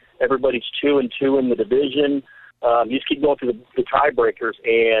 5-3. Everybody's 2-2 in the division. You just keep going through the tiebreakers,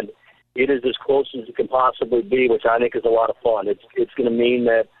 and it is as close as it can possibly be, which I think is a lot of fun. It's going to mean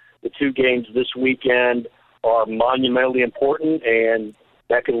that the two games this weekend are monumentally important, and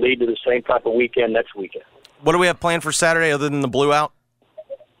that can lead to the same type of weekend next weekend. What do we have planned for Saturday other than the Blue Out?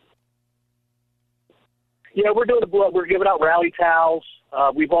 Yeah, we're doing we're giving out rally towels.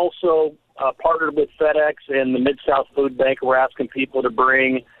 We've also partnered with FedEx and the Mid-South Food Bank. We're asking people to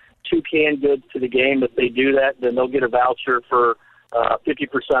bring 2 canned goods to the game. If they do that, then they'll get a voucher for 50%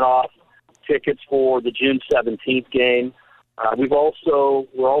 off tickets for the June 17th game. We're also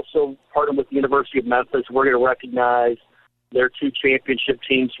partnered with the University of Memphis. We're going to recognize their 2 championship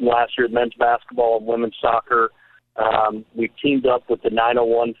teams from last year, men's basketball and women's soccer. We've teamed up with the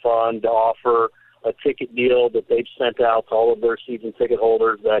 901 Fund to offer a ticket deal that they've sent out to all of their season ticket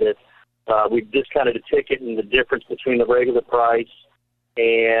holders. That if we've discounted a ticket, and the difference between the regular price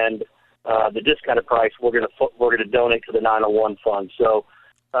and the discounted price, we're going to donate to the 901 Fund. So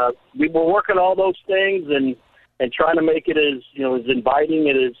we're working all those things and trying to make it as inviting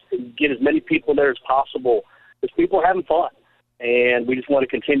and get as many people there as possible, because people are having fun, and we just want to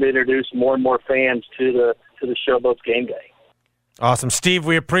continue to introduce more and more fans to the Showboats game day. Awesome, Steve.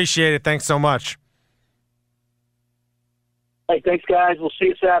 We appreciate it. Thanks so much. Hey, thanks, guys. We'll see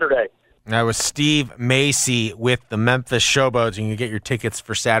you Saturday. That was Steve Macy with the Memphis Showboats. You can get your tickets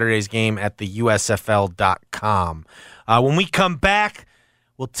for Saturday's game at the USFL.com. When we come back,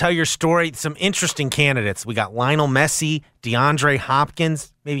 we'll tell your story. Some interesting candidates. We got Lionel Messi, DeAndre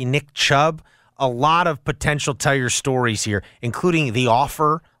Hopkins, maybe Nick Chubb. A lot of potential tell your stories here, including the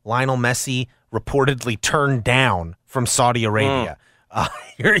offer Lionel Messi reportedly turned down from Saudi Arabia.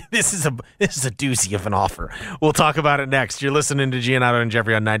 This is a doozy of an offer. We'll talk about it next. You're listening to Giannotto and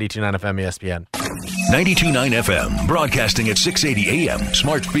Jeffrey on 92.9 FM ESPN. 92.9 FM, broadcasting at 680 AM.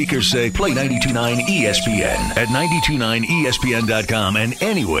 Smart speakers say play 92.9 ESPN at 92.9ESPN.com and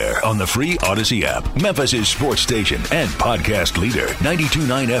anywhere on the free Odyssey app. Memphis' sports station and podcast leader,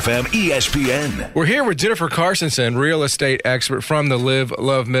 92.9 FM ESPN. We're here with Jennifer Carsonson, real estate expert from the Live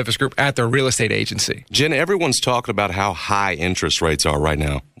Love Memphis Group at the real estate agency. Jen, everyone's talking about how high interest rates are right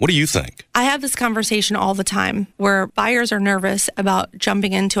now. What do you think? I have this conversation all the time where buyers are nervous about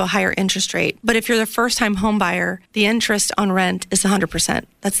jumping into a higher interest rate. But if you're the first-time home buyer, the interest on rent is 100%.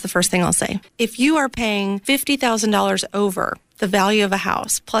 That's the first thing I'll say. If you are paying $50,000 over the value of a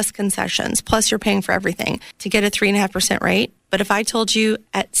house, plus concessions, plus you're paying for everything, to get a 3.5% rate, but if I told you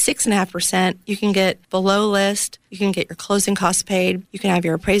at 6.5%, you can get below list, you can get your closing costs paid, you can have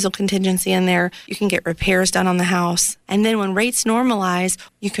your appraisal contingency in there, you can get repairs done on the house, and then when rates normalize,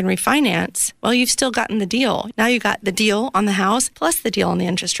 you can refinance, well, you've still gotten the deal. Now you got the deal on the house plus the deal on the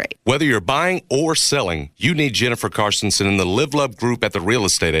interest rate. Whether you're buying or selling, you need Jennifer Carsonson in the Live Love Group at the real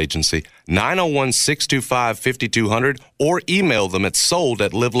estate agency, 901-625-5200, or email them at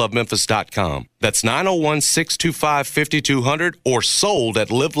sold@livelovememphis.com. That's 901-625-5200 or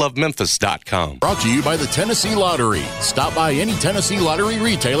sold@livelovememphis.com. Brought to you by the Tennessee Lottery. Stop by any Tennessee Lottery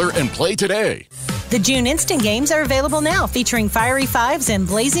retailer and play today. The June Instant Games are available now, featuring Fiery Fives and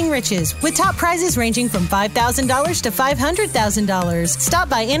Blazing Riches, with top prizes ranging from $5,000 to $500,000. Stop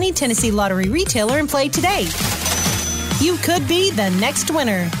by any Tennessee Lottery retailer and play today. You could be the next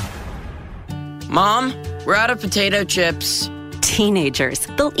winner. Mom, we're out of potato chips. Teenagers,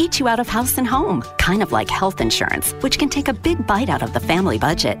 they'll eat you out of house and home, kind of like health insurance, which can take a big bite out of the family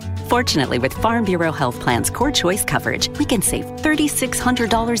budget. Fortunately, with Farm Bureau Health Plan's Core Choice coverage, we can save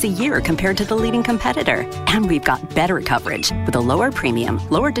 $3,600 a year compared to the leading competitor. And we've got better coverage with a lower premium,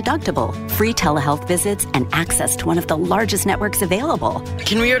 lower deductible, free telehealth visits, and access to one of the largest networks available.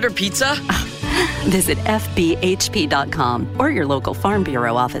 Can we order pizza? Visit FBHP.com or your local Farm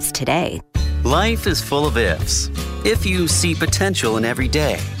Bureau office today. Life is full of ifs. If you see potential in every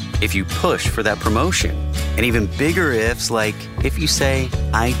day, if you push for that promotion, and even bigger ifs like if you say,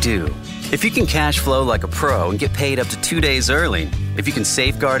 I do. If you can cash flow like a pro and get paid up to 2 days early, if you can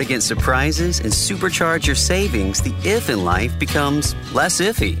safeguard against surprises and supercharge your savings, the if in life becomes less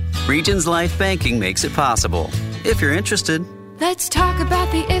iffy. Regions Life Banking makes it possible. If you're interested. Let's talk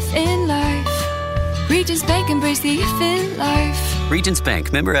about the if in life. Regions Bank, embrace the if in life. Regions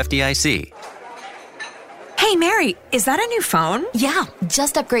Bank, member FDIC. Hey, Mary, is that a new phone? Yeah,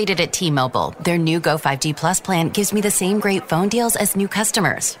 just upgraded at T-Mobile. Their new Go 5G Plus plan gives me the same great phone deals as new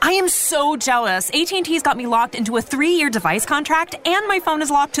customers. I am so jealous. AT&T's got me locked into a 3-year device contract, and my phone is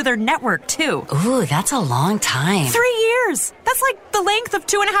locked to their network, too. Ooh, that's a long time. 3 years! That's like the length of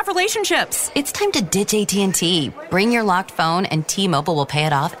 2.5 relationships. It's time to ditch AT&T. Bring your locked phone, and T-Mobile will pay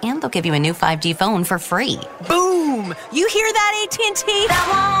it off, and they'll give you a new 5G phone for free. Boom! You hear that, AT&T?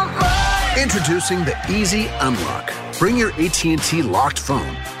 Introducing the Easy Unlock. Bring your AT&T locked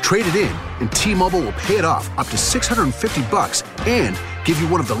phone, trade it in, and T-Mobile will pay it off up to $650 and give you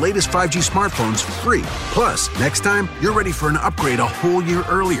one of the latest 5G smartphones free. Plus, next time, you're ready for an upgrade a whole year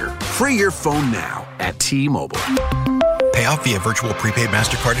earlier. Free your phone now at T-Mobile. Pay off via virtual prepaid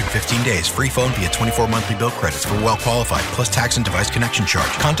MasterCard in 15 days. Free phone via 24 monthly bill credits for well-qualified, plus tax and device connection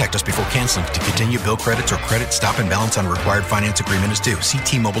charge. Contact us before canceling to continue bill credits or credit stop and balance on required finance agreement is due. See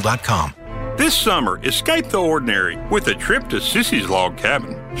T-Mobile.com. This summer, escape the ordinary with a trip to Sissy's Log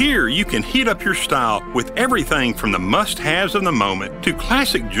Cabin. Here, you can heat up your style with everything from the must-haves of the moment to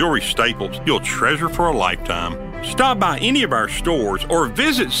classic jewelry staples you'll treasure for a lifetime. Stop by any of our stores or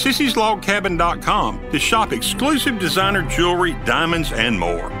visit sissyslogcabin.com to shop exclusive designer jewelry, diamonds, and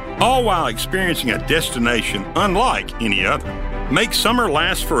more, all while experiencing a destination unlike any other. Make summer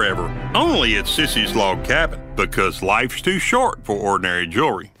last forever, only at Sissy's Log Cabin, because life's too short for ordinary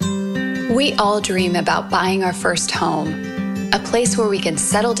jewelry. We all dream about buying our first home, a place where we can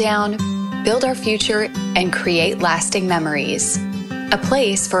settle down, build our future, and create lasting memories. A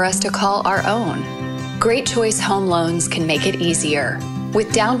place for us to call our own. Great Choice Home Loans can make it easier.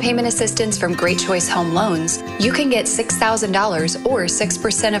 With down payment assistance from Great Choice Home Loans, you can get $6,000 or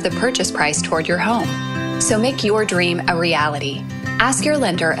 6% of the purchase price toward your home. So make your dream a reality. Ask your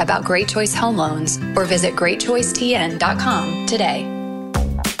lender about Great Choice Home Loans or visit greatchoicetn.com today.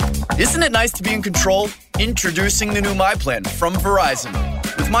 Isn't it nice to be in control? Introducing the new My Plan from Verizon.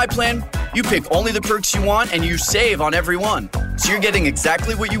 With My Plan, you pick only the perks you want and you save on every one. So you're getting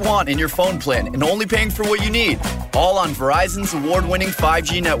exactly what you want in your phone plan and only paying for what you need. All on Verizon's award-winning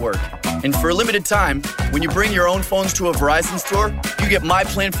 5G network. And for a limited time, when you bring your own phones to a Verizon store, you get My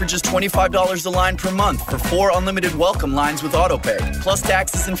Plan for just $25 a line per month for 4 unlimited welcome lines with autopay, plus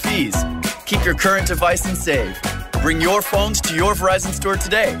taxes and fees. Keep your current device and save. Bring your phones to your Verizon store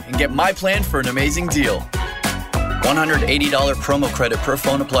today and get My Plan for an amazing deal. $180 promo credit per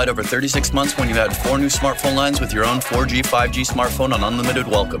phone applied over 36 months when you add 4 new smartphone lines with your own 4G, 5G smartphone on unlimited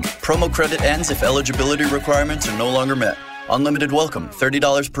welcome. Promo credit ends if eligibility requirements are no longer met. Unlimited welcome,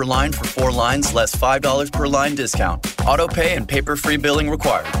 $30 per line for 4 lines, less $5 per line discount. Auto pay and paper-free billing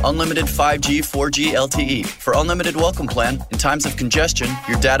required. Unlimited 5G, 4G LTE. For unlimited welcome plan, in times of congestion,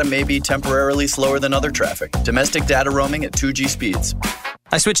 your data may be temporarily slower than other traffic. Domestic data roaming at 2G speeds.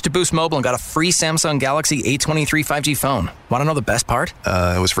 I switched to Boost Mobile and got a free Samsung Galaxy A23 5G phone. Want to know the best part?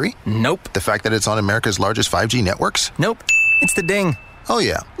 It was free? Nope. The fact that it's on America's largest 5G networks? Nope. It's the ding. Oh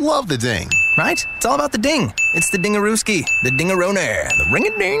yeah, love the ding. Right? It's all about the ding. It's the dingarooski, the dingaroner, the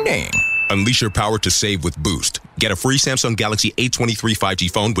ring-a-ding-ding. Unleash your power to save with Boost. Get a free Samsung Galaxy A23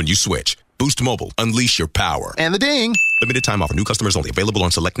 5G phone when you switch. Boost Mobile. Unleash your power. And the ding. Limited time offer. New customers only. Available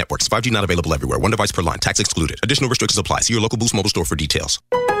on select networks. 5G not available everywhere. 1 device per line. Tax excluded. Additional restrictions apply. See your local Boost Mobile store for details.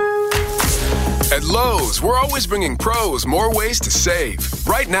 At Lowe's, we're always bringing pros more ways to save.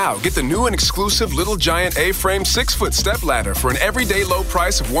 Right now, get the new and exclusive Little Giant A-frame 6-foot step ladder for an everyday low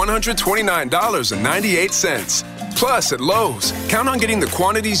price of $129.98. Plus, at Lowe's, count on getting the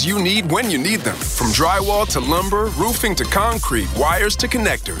quantities you need when you need them. From drywall to lumber, roofing to concrete, wires to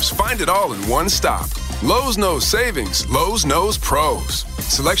connectors. Find it all in one stop. Lowe's knows savings. Lowe's knows pros.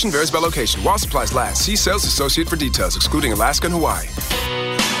 Selection varies by location. While supplies last. See sales associate for details, excluding Alaska and Hawaii.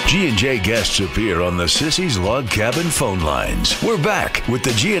 G&J guests appear on the Sissy's Log Cabin phone lines. We're back with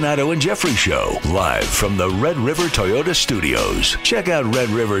the Giannotto and Jeffrey Show, live from the Red River Toyota Studios. Check out Red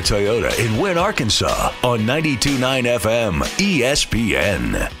River Toyota in Wynn, Arkansas on 92.9 FM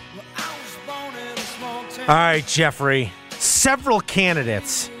ESPN. All right, Jeffrey. Several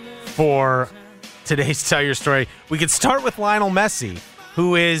candidates for today's Tell Your Story. We could start with Lionel Messi,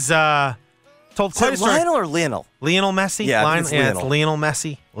 who is told quite a story. Lionel or Lionel? Lionel Messi? Yeah, it's Lionel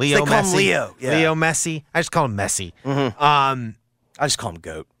Messi. Leo they Messi. Call him Leo. Yeah. Leo Messi. I just call him Messi. Mm-hmm. I just call him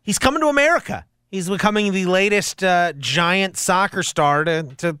Goat. He's coming to America. He's becoming the latest giant soccer star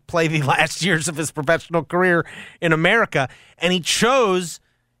to play the last years of his professional career in America. And he chose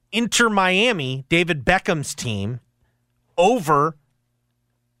Inter Miami, David Beckham's team, over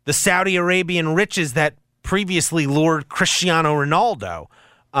the Saudi Arabian riches that previously lured Cristiano Ronaldo.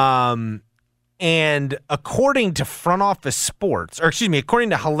 And according to Front Office Sports,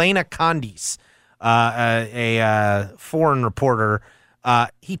 according to Helena Candice a foreign reporter.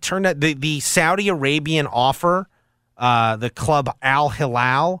 He turned out the Saudi Arabian offer, the club Al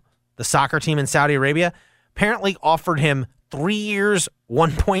Hilal, the soccer team in Saudi Arabia, apparently offered him 3 years,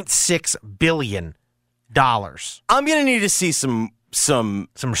 $1.6 billion. I'm going to need to see some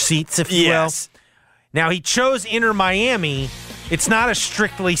receipts, if you will. Now, he chose Inter Miami. It's not a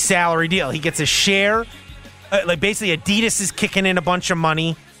strictly salary deal. He gets a share. Basically, Adidas is kicking in a bunch of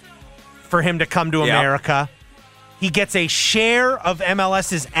money for him to come to America. He gets a share of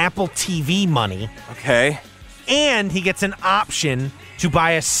MLS's Apple TV money. Okay. And he gets an option to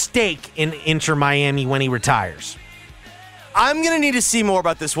buy a stake in Inter Miami when he retires. I'm going to need to see more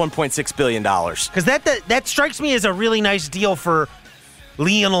about this $1.6 billion. Because that strikes me as a really nice deal for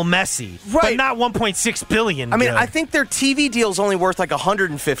Lionel Messi, but not $1.6 billion. I mean, I think their TV deal is only worth like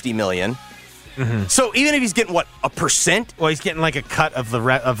 $150 million. Mm-hmm. So even if he's getting a percent? Well, he's getting like a cut of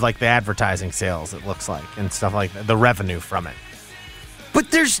the advertising sales. It looks like, and stuff like that, the revenue from it.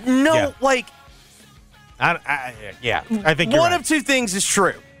 But there's no I think you're one right. of two things is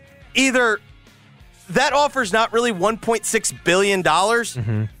true. Either that offer's not really $1.6 billion,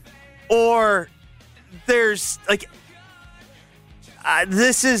 or there's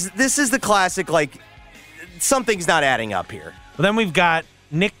this is the classic, something's not adding up here. Well, then we've got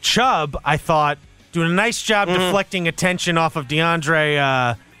Nick Chubb, I thought, doing a nice job deflecting attention off of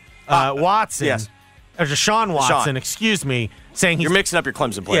DeAndre Watson. Yes. Or Deshaun Watson, excuse me, saying you're mixing up your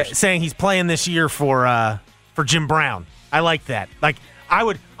Clemson players. Yeah, saying he's playing this year for Jim Brown. I like that. I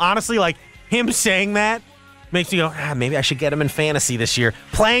would honestly him saying that makes me go, maybe I should get him in fantasy this year.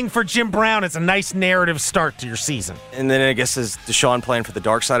 Playing for Jim Brown is a nice narrative start to your season. And then I guess is Deshaun playing for the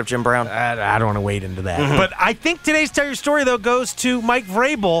dark side of Jim Brown? I don't want to wade into that. But I think today's Tell Your Story, though, goes to Mike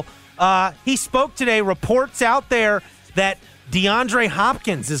Vrabel. He spoke today. Reports out there that DeAndre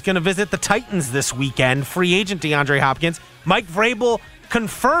Hopkins is going to visit the Titans this weekend. Free agent DeAndre Hopkins. Mike Vrabel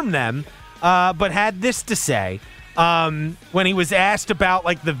confirmed them, but had this to say when he was asked about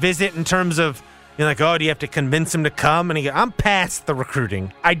the visit in terms of, do you have to convince him to come? And he goes, I'm past the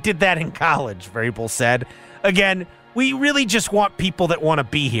recruiting. I did that in college, Vrabel said. Again, we really just want people that want to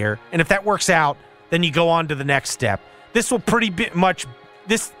be here. And if that works out, then you go on to the next step. This will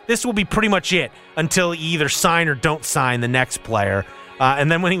this will be pretty much it until you either sign or don't sign the next player.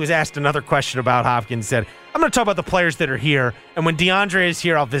 And then when he was asked another question about Hopkins, he said, I'm going to talk about the players that are here. And when DeAndre is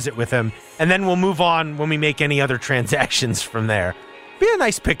here, I'll visit with him. And then we'll move on when we make any other transactions from there. Be a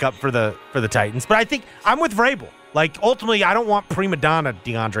nice pickup for the Titans. But I think I'm with Vrabel. Ultimately, I don't want prima donna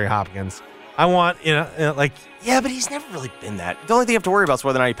DeAndre Hopkins. I want, yeah, but he's never really been that. The only thing you have to worry about is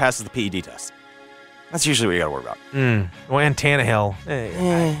whether or not he passes the PED test. That's usually what you got to worry about. Well, and Tannehill.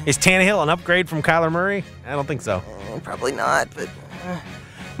 Is Tannehill an upgrade from Kyler Murray? I don't think so. Probably not, but...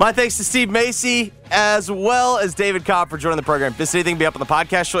 My thanks to Steve Macy, as well as David Cobb for joining the program. If this anything, be up on the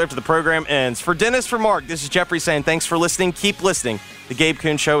podcast show after the program ends. For Dennis, for Mark, this is Jeffrey saying thanks for listening. Keep listening. The Gabe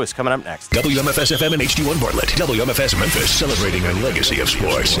Kuhn Show is coming up next. WMFS-FM and HD1 Bartlett. WMFS Memphis, celebrating a legacy of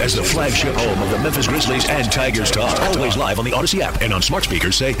sports as the flagship home of the Memphis Grizzlies and Tigers Talk. Always live on the Odyssey app and on smart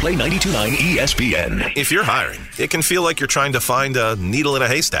speakers. Say play 92.9 ESPN. If you're hiring, it can feel like you're trying to find a needle in a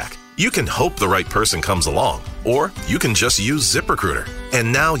haystack. You can hope the right person comes along, or you can just use ZipRecruiter.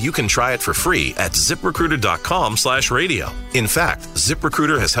 And now you can try it for free at ZipRecruiter.com/radio. In fact,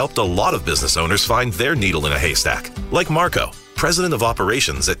 ZipRecruiter has helped a lot of business owners find their needle in a haystack, like Marco, president of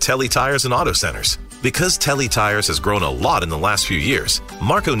operations at Telly Tires and Auto Centers. Because Telly Tires has grown a lot in the last few years,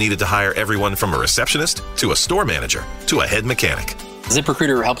 Marco needed to hire everyone from a receptionist to a store manager to a head mechanic.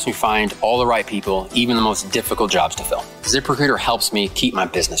 ZipRecruiter helps me find all the right people, even the most difficult jobs to fill. ZipRecruiter helps me keep my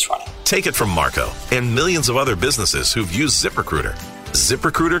business running. Take it from Marco and millions of other businesses who've used ZipRecruiter.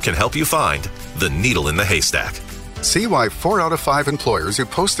 ZipRecruiter can help you find the needle in the haystack. See why 4 out of 5 employers who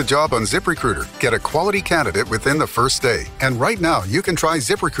post a job on ZipRecruiter get a quality candidate within the first day. And right now, you can try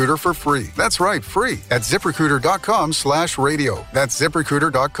ZipRecruiter for free. That's right, free at ZipRecruiter.com/radio. That's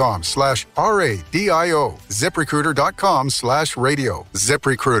ZipRecruiter.com/RADIO. ZipRecruiter.com/radio.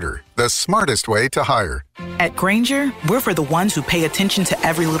 ZipRecruiter, the smartest way to hire. At Grainger, we're for the ones who pay attention to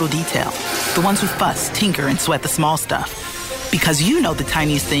every little detail. The ones who fuss, tinker, and sweat the small stuff. Because you know the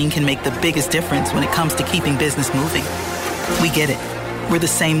tiniest thing can make the biggest difference when it comes to keeping business moving. We get it. We're the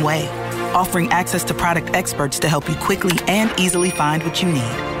same way, offering access to product experts to help you quickly and easily find what you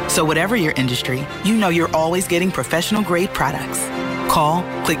need. So whatever your industry, you know you're always getting professional-grade products. Call,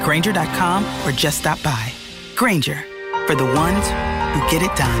 click Grainger.com, or just stop by. Grainger, for the ones who get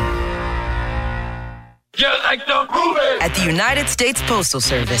it done. just like the movie. At the United States Postal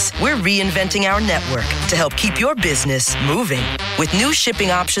Service, we're reinventing our network to help keep your business moving. With new shipping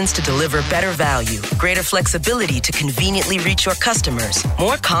options to deliver better value, greater flexibility to conveniently reach your customers,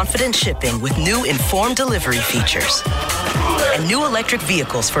 more confident shipping with new informed delivery features, and new electric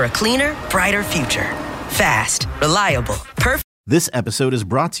vehicles for a cleaner, brighter future. Fast, reliable, perfect. This episode is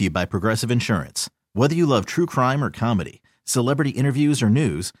brought to you by Progressive Insurance. Whether you love true crime or comedy, celebrity interviews or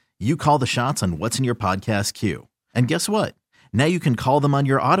news, you call the shots on what's in your podcast queue. And guess what? Now you can call them on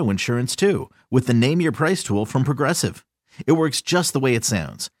your auto insurance too with the Name Your Price tool from Progressive. It works just the way it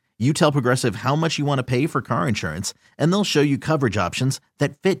sounds. You tell Progressive how much you want to pay for car insurance, and they'll show you coverage options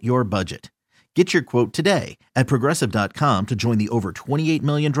that fit your budget. Get your quote today at Progressive.com to join the over 28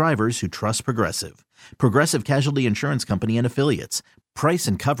 million drivers who trust Progressive. Progressive Casualty Insurance Company and Affiliates. Price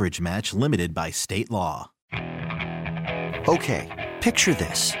and coverage match limited by state law. Okay, picture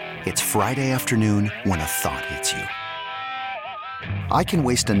this. It's Friday afternoon when a thought hits you. I can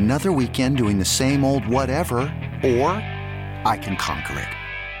waste another weekend doing the same old whatever, or I can conquer it.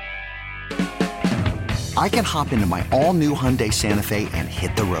 I can hop into my all-new Hyundai Santa Fe and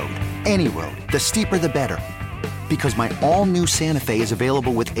hit the road. Any road. The steeper, the better. Because my all-new Santa Fe is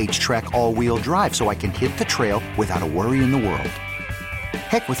available with H-Track all-wheel drive, so I can hit the trail without a worry in the world.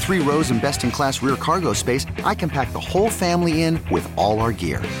 Heck, with 3 rows and best-in-class rear cargo space, I can pack the whole family in with all our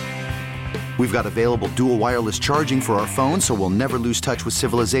gear. We've got available dual wireless charging for our phones, so we'll never lose touch with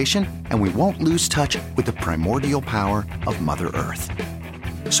civilization, and we won't lose touch with the primordial power of Mother Earth.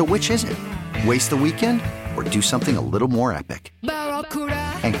 So which is it? Waste the weekend or do something a little more epic?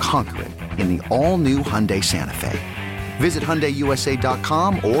 And conquer it in the all-new Hyundai Santa Fe. Visit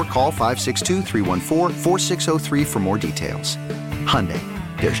HyundaiUSA.com or call 562-314-4603 for more details. Hyundai,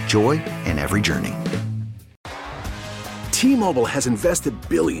 there's joy in every journey. T-Mobile has invested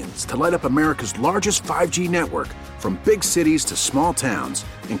billions to light up America's largest 5G network, from big cities to small towns,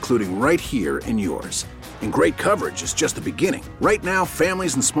 including right here in yours. And great coverage is just the beginning. Right now,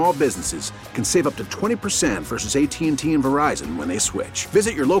 families and small businesses can save up to 20% versus AT&T and Verizon when they switch.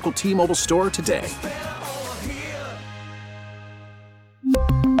 Visit your local T-Mobile store today.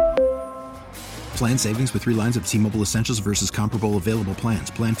 Plan savings with 3 lines of T-Mobile Essentials versus comparable available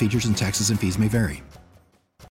plans. Plan features and taxes and fees may vary.